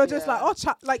 smell it, and you're just Yeah. like,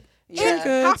 oh, like it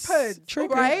Yeah. happens,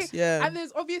 Triggered. right? Yeah. And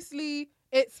there's obviously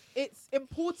it's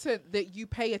important that you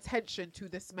pay attention to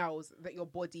the smells that your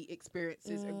body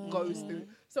experiences and goes through,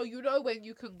 so you know when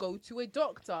you can go to a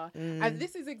doctor. And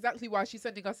this is exactly why she's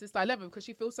sending us this dilemma, because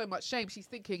she feels so much shame. She's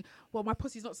thinking, well, my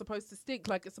pussy's not supposed to stink,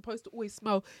 like it's supposed to always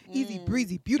smell easy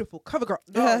breezy, beautiful, cover girl.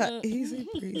 No, Easy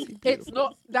breezy. it's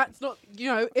not. That's not.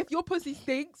 You know, if your pussy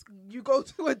stinks, you go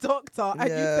to a doctor and you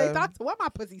say, Yeah. doctor, why my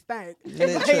pussy stank?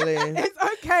 Literally. It's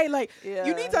okay. Like, you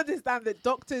Yeah. need to understand that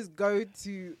doctors go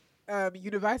to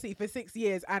university for 6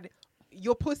 years and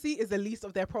your pussy is the least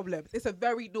of their problems. It's a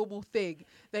very normal thing.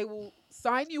 They will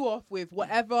sign you off with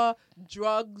whatever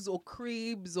drugs or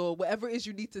creams or whatever it is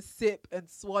you need to sip and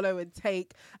swallow and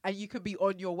take, and you can be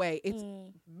on your way. It's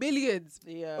millions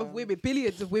of women,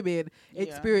 billions of women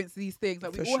experience these things.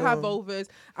 Like, we For all have sure. vulvas,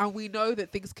 and we know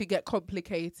that things can get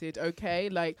complicated, okay?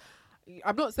 Like,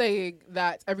 I'm not saying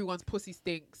that everyone's pussy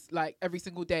stinks like every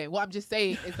single day. What I'm just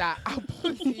saying is that our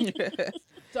pussy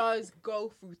does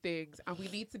go through things, and we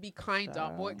need to be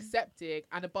kinder, more accepting,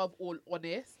 and above all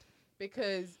honest,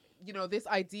 because you know this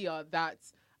idea that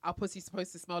our pussy's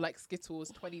supposed to smell like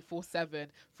Skittles 24/7,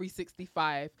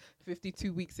 365,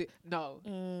 52 weeks.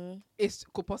 It's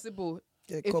possible.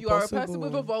 If you are a person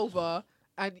with a vulva,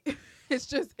 and it's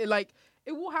just like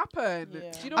it will happen.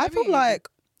 Yeah. Do you know what I mean? feel like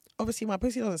obviously my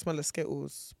pussy doesn't smell of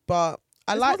Skittles, but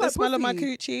I like the smell of my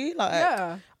coochie.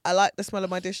 Like I like the smell of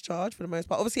my discharge for the most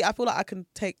part. Obviously, I feel like I can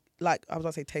take like I was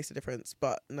gonna say taste the difference,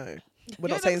 but no, we're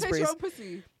not Sainsbury's. Taste your own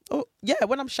pussy? Oh yeah,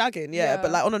 when I'm shagging,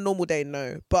 but like on a normal day,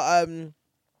 no. But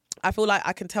I feel like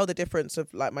I can tell the difference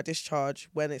of like my discharge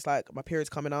when it's like my period's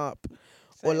coming up.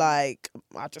 Or like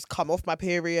I just come off my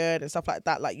period and stuff like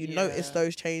that. Like you notice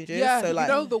those changes. Yeah, so like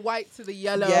you know the white to the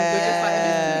yellow.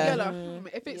 Yeah. Just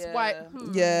like, if it's white,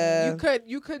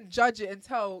 you can judge it and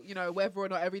tell whether or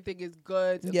not everything is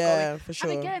good. And for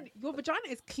sure. And again, your vagina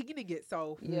is cleaning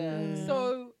itself. Yeah.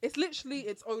 So it's literally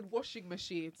its own washing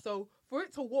machine. So for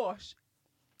it to wash.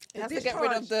 It has to get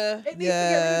rid of the... It needs to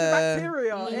get rid of the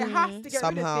bacteria. It has to get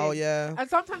somehow, rid of things. And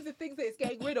sometimes the things that it's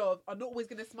getting rid of are not always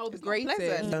going to smell the greatest.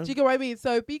 Do you get what I mean?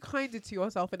 So be kinder to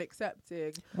yourself and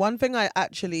accepting. One thing I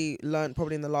actually learned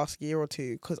probably in the last year or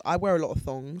two, because I wear a lot of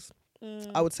thongs.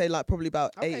 I would say like probably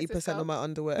about 80% of my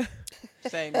underwear.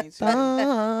 Same, me too.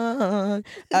 I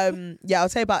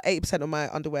would say about 80% of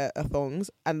my underwear are thongs,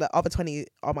 and the other 20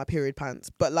 are my period pants.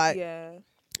 But like...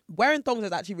 wearing thongs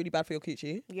is actually really bad for your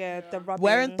coochie. The rubbing.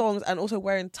 Wearing thongs and also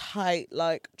wearing tight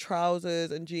like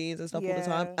trousers and jeans and stuff all the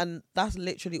time, and that's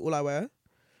literally all I wear.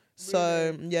 So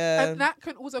and that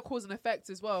can also cause an effect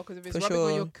as well, because if it's rubbing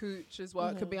on your cooch as well,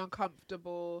 it can be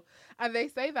uncomfortable. And they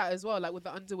say that as well, like with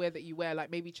the underwear that you wear,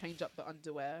 like maybe change up the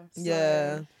underwear.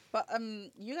 So. But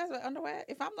you guys wear underwear?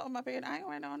 If I'm not on my period, I ain't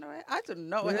wearing no underwear. I do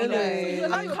not wear Really? underwear. So you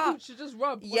allow your cooch to just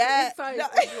rub.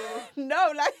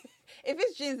 No, like if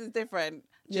it's jeans, it's different.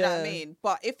 Do you know what I mean?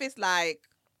 But if it's like,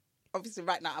 obviously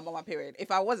right now I'm on my period.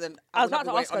 If I wasn't, I was about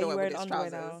to ask, are you wearing underwear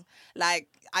now? Like,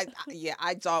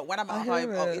 I don't. When I'm at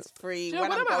home, it's free.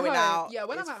 When I'm going out,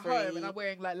 when I'm at free. home and I'm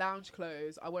wearing like lounge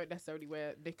clothes, I won't necessarily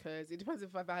wear knickers. It depends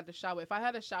if I've had a shower. If I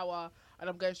had a shower and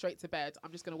I'm going straight to bed,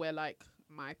 I'm just gonna wear like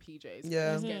my PJs.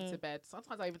 Just get to bed.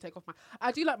 Sometimes I even take off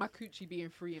I do like my coochie being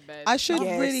free in bed. I should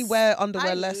really wear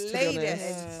underwear less, to be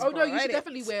honest. Oh no, you should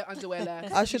definitely wear underwear less.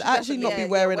 I should actually not be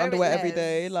wearing underwear every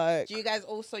day. Like, do you guys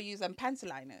also use panty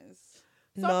liners?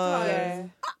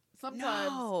 Sometimes.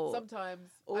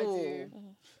 Sometimes I do.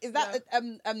 Is that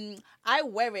I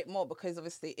wear it more because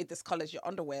obviously it discolors your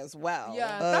underwear as well.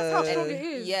 Yeah, that's how strong it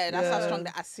is. Yeah, that's how strong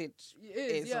the acid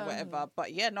is or whatever.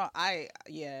 But really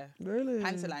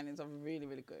panty liners are really,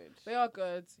 really good. They are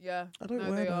good. Yeah, I don't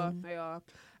wear them. They are.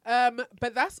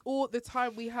 But that's all the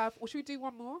time we have. Or should we do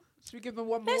one more? Should we give them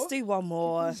one more? Let's do one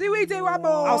more. Should we do one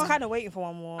more? I was kind of waiting for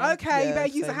one more. Okay, you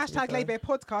better use the hashtag Laidbear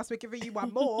Podcast. We're giving you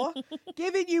one more.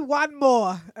 Giving you one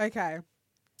more. Okay.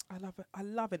 I love it. I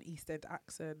love an East End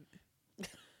accent.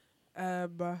 I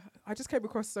just came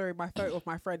across my photo of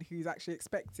my friend who's actually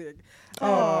expecting.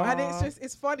 And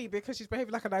it's funny because she's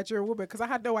behaving like a Nigerian woman, because I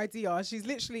had no idea. She's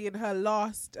literally in her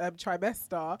last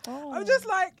trimester. I'm just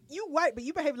like, you white, but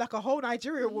you behave like a whole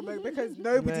Nigerian woman because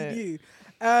nobody knew.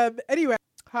 Anyway.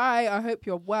 Hi, I hope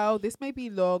you're well. This may be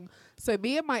long. So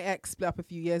me and my ex split up a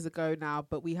few years ago now,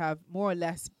 but we have more or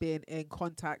less been in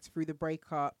contact through the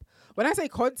breakup. When I say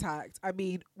contact, I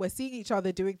mean we're seeing each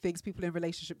other, doing things people in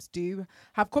relationships do,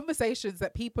 have conversations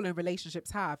that people in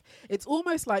relationships have. It's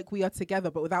almost like we are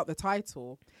together, but without the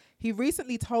title. He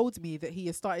recently told me that he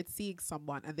has started seeing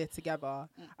someone and they're together.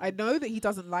 I know that he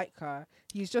doesn't like her.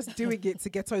 He's just doing it to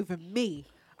get over me.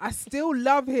 I still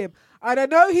love him. And I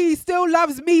know he still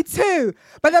loves me too.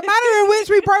 But the manner in which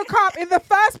we broke up in the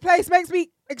first place makes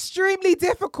me extremely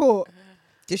difficult.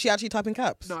 Did she actually type in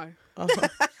caps? No.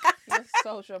 You're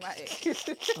so dramatic.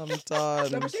 I'm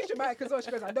done. No, but she's dramatic as well.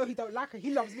 She goes, I know he don't like her. He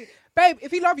loves me. Babe,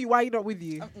 if he love you, why are you not with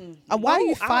you? And why are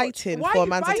you fighting for a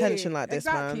man's attention like this,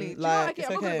 man? Exactly. Like, do you know what I get? it's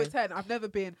I'm not okay. going to pretend. I've never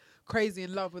been crazy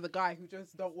in love with a guy who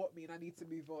just don't want me and I need to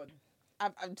move on.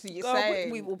 You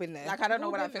say we've all been there. Like, I don't know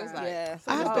what that feels like. Yeah,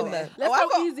 I have been there. Let's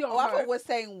go easy on her. I thought we're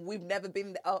saying we've never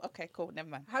been there. Oh, okay, cool. Never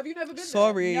mind. Have you never been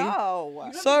Sorry. there?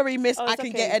 No. Sorry, miss. I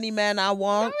can get any man I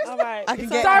want. All right. I can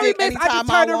get Sorry, dick miss. anytime I just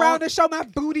turn want. around and show my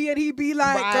booty and he be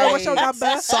like, girl, what's your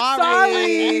number?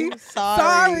 Sorry.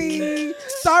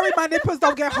 Sorry, my nipples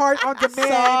don't get hard on demand.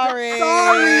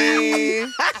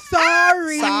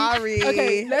 Sorry.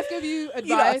 Okay, let's give you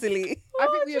advice. I think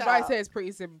the advice here is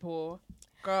pretty simple.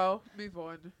 Girl, move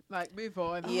on. Like, move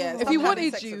on. Yeah, if he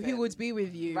wanted you, he would be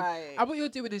with you. Right. And what you're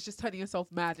doing is just turning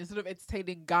yourself mad instead of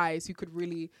entertaining guys who could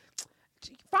really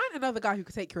find another guy who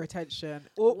could take your attention,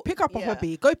 or pick up a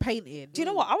hobby, go painting. Do you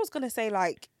know what I was gonna say?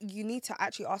 Like, you need to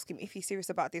actually ask him if he's serious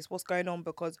about this. What's going on?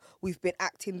 Because we've been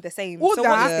acting the same. All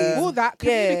that.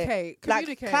 Communicate.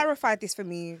 Like, clarify this for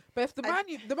me. But if the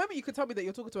moment you can tell me that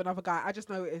you're talking to another guy, I just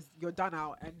know you're done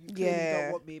out and you clearly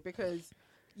don't want me, because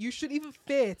you should even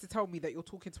fear to tell me that you're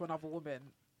talking to another woman.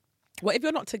 Well, if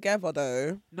you're not together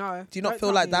though, no. Do you not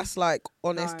feel like that's like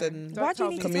honest and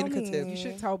communicative? You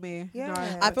should tell me. Yeah.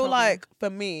 No, I feel like for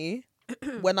me,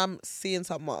 when I'm seeing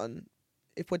someone,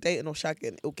 if we're dating or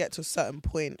shagging, it'll get to a certain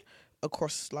point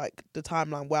across like the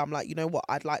timeline where I'm like, you know what,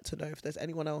 I'd like to know if there's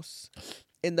anyone else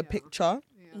in the picture.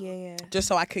 Yeah. Just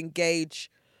so I can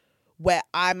gauge where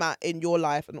I'm at in your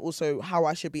life and also how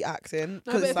I should be acting.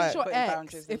 No, but if like,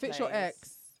 it's your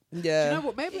ex, yeah. Do you know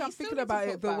what? Maybe I'm thinking about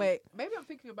it the way. Maybe I'm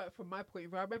thinking about it from my point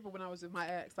of view. I remember when I was with my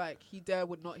ex, like he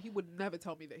would never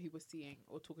tell me that he was seeing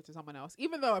or talking to someone else,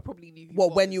 even though I probably knew.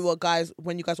 When you guys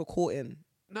were courting?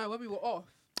 No, when we were off.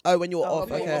 Oh, when you were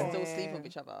off, okay. You were still sleep with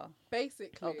each other.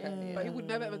 Basically. Okay. But he would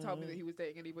never ever tell me that he was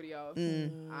dating anybody else.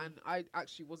 And I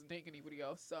actually wasn't dating anybody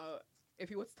else. So if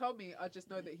he was to tell me, I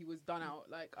just know that he was done out.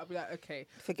 Like, I'd be like, okay.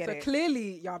 Forget it. So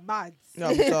clearly, you're mad. No,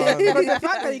 I'm done. Because the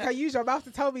fact that you can use your mouth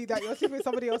to tell me that you're sleeping with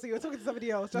somebody else or you're talking to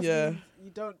somebody else just means you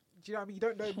don't, do you know what I mean? You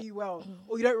don't know me well,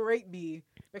 or you don't rate me.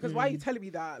 Because why are you telling me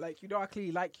that? Like, you know I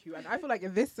clearly like you. And I feel like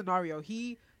in this scenario,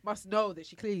 he must know that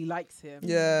she clearly likes him.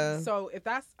 Yeah. So if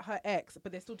that's her ex,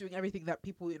 but they're still doing everything that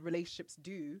people in relationships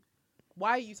do, wor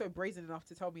why are you so brazen enough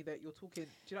to tell me that you're talking? Do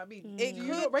you know what I mean? It Do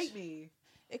you not rate me?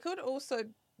 It could also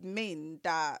mean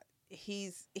that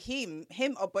him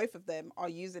or both of them are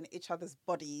using each other's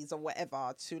bodies or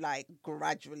whatever to like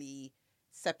gradually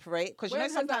separate. Because you know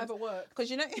sometimes, because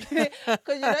you know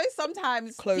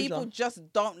sometimes people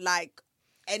just don't like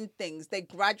end things. They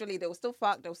will still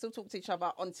fuck, they'll still talk to each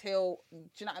other until, do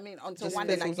you know what I mean? Until just one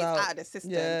day like it's out of the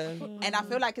system. Yeah. And I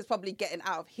feel like it's probably getting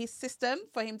out of his system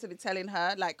for him to be telling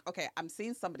her like, okay, I'm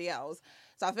seeing somebody else.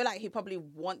 So I feel like he probably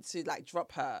wants to like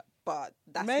drop her, but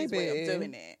that's his way of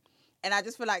doing it. And I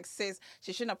just feel like sis,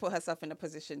 she shouldn't have put herself in a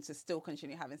position to still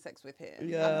continue having sex with him.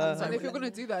 Yeah. And if you're going to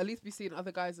do that, at least be seeing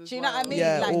other guys as well. Do you know what I mean?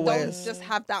 Yeah, like, always. don't just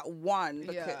have that one.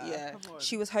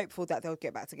 She was hopeful that they'll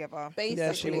get back together. Basically,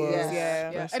 yeah, she was.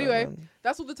 Yeah. Anyway,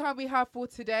 that's all the time we have for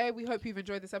today. We hope you've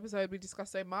enjoyed this episode. We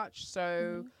discussed so much.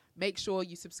 So make sure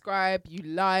you subscribe, you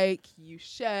like, you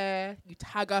share, you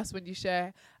tag us when you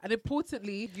share. And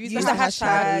importantly, use the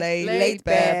hashtag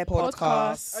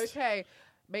LaidBarePodcast. Okay.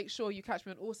 Make sure you catch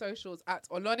me on all socials at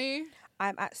Oloni.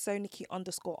 I'm at Soniki_ on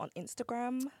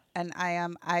Instagram. And I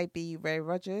am IB Ray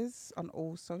Rogers on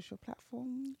all social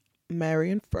platforms. Mary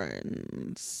and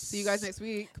friends. See you guys next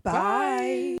week.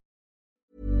 Bye.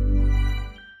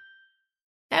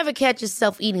 Ever catch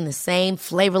yourself eating the same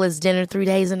flavorless dinner 3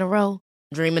 days in a row?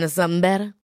 Dreaming of something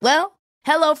better? Well,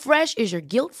 HelloFresh is your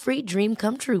guilt-free dream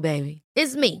come true, baby.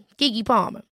 It's me, Keke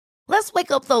Palmer. Let's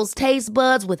wake up those taste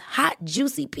buds with hot,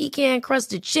 juicy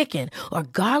pecan-crusted chicken or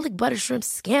garlic butter shrimp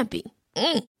scampi.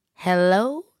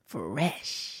 Hello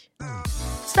Fresh.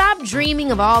 Stop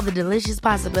dreaming of all the delicious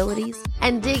possibilities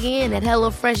and dig in at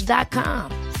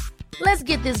HelloFresh.com. Let's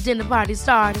get this dinner party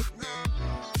started.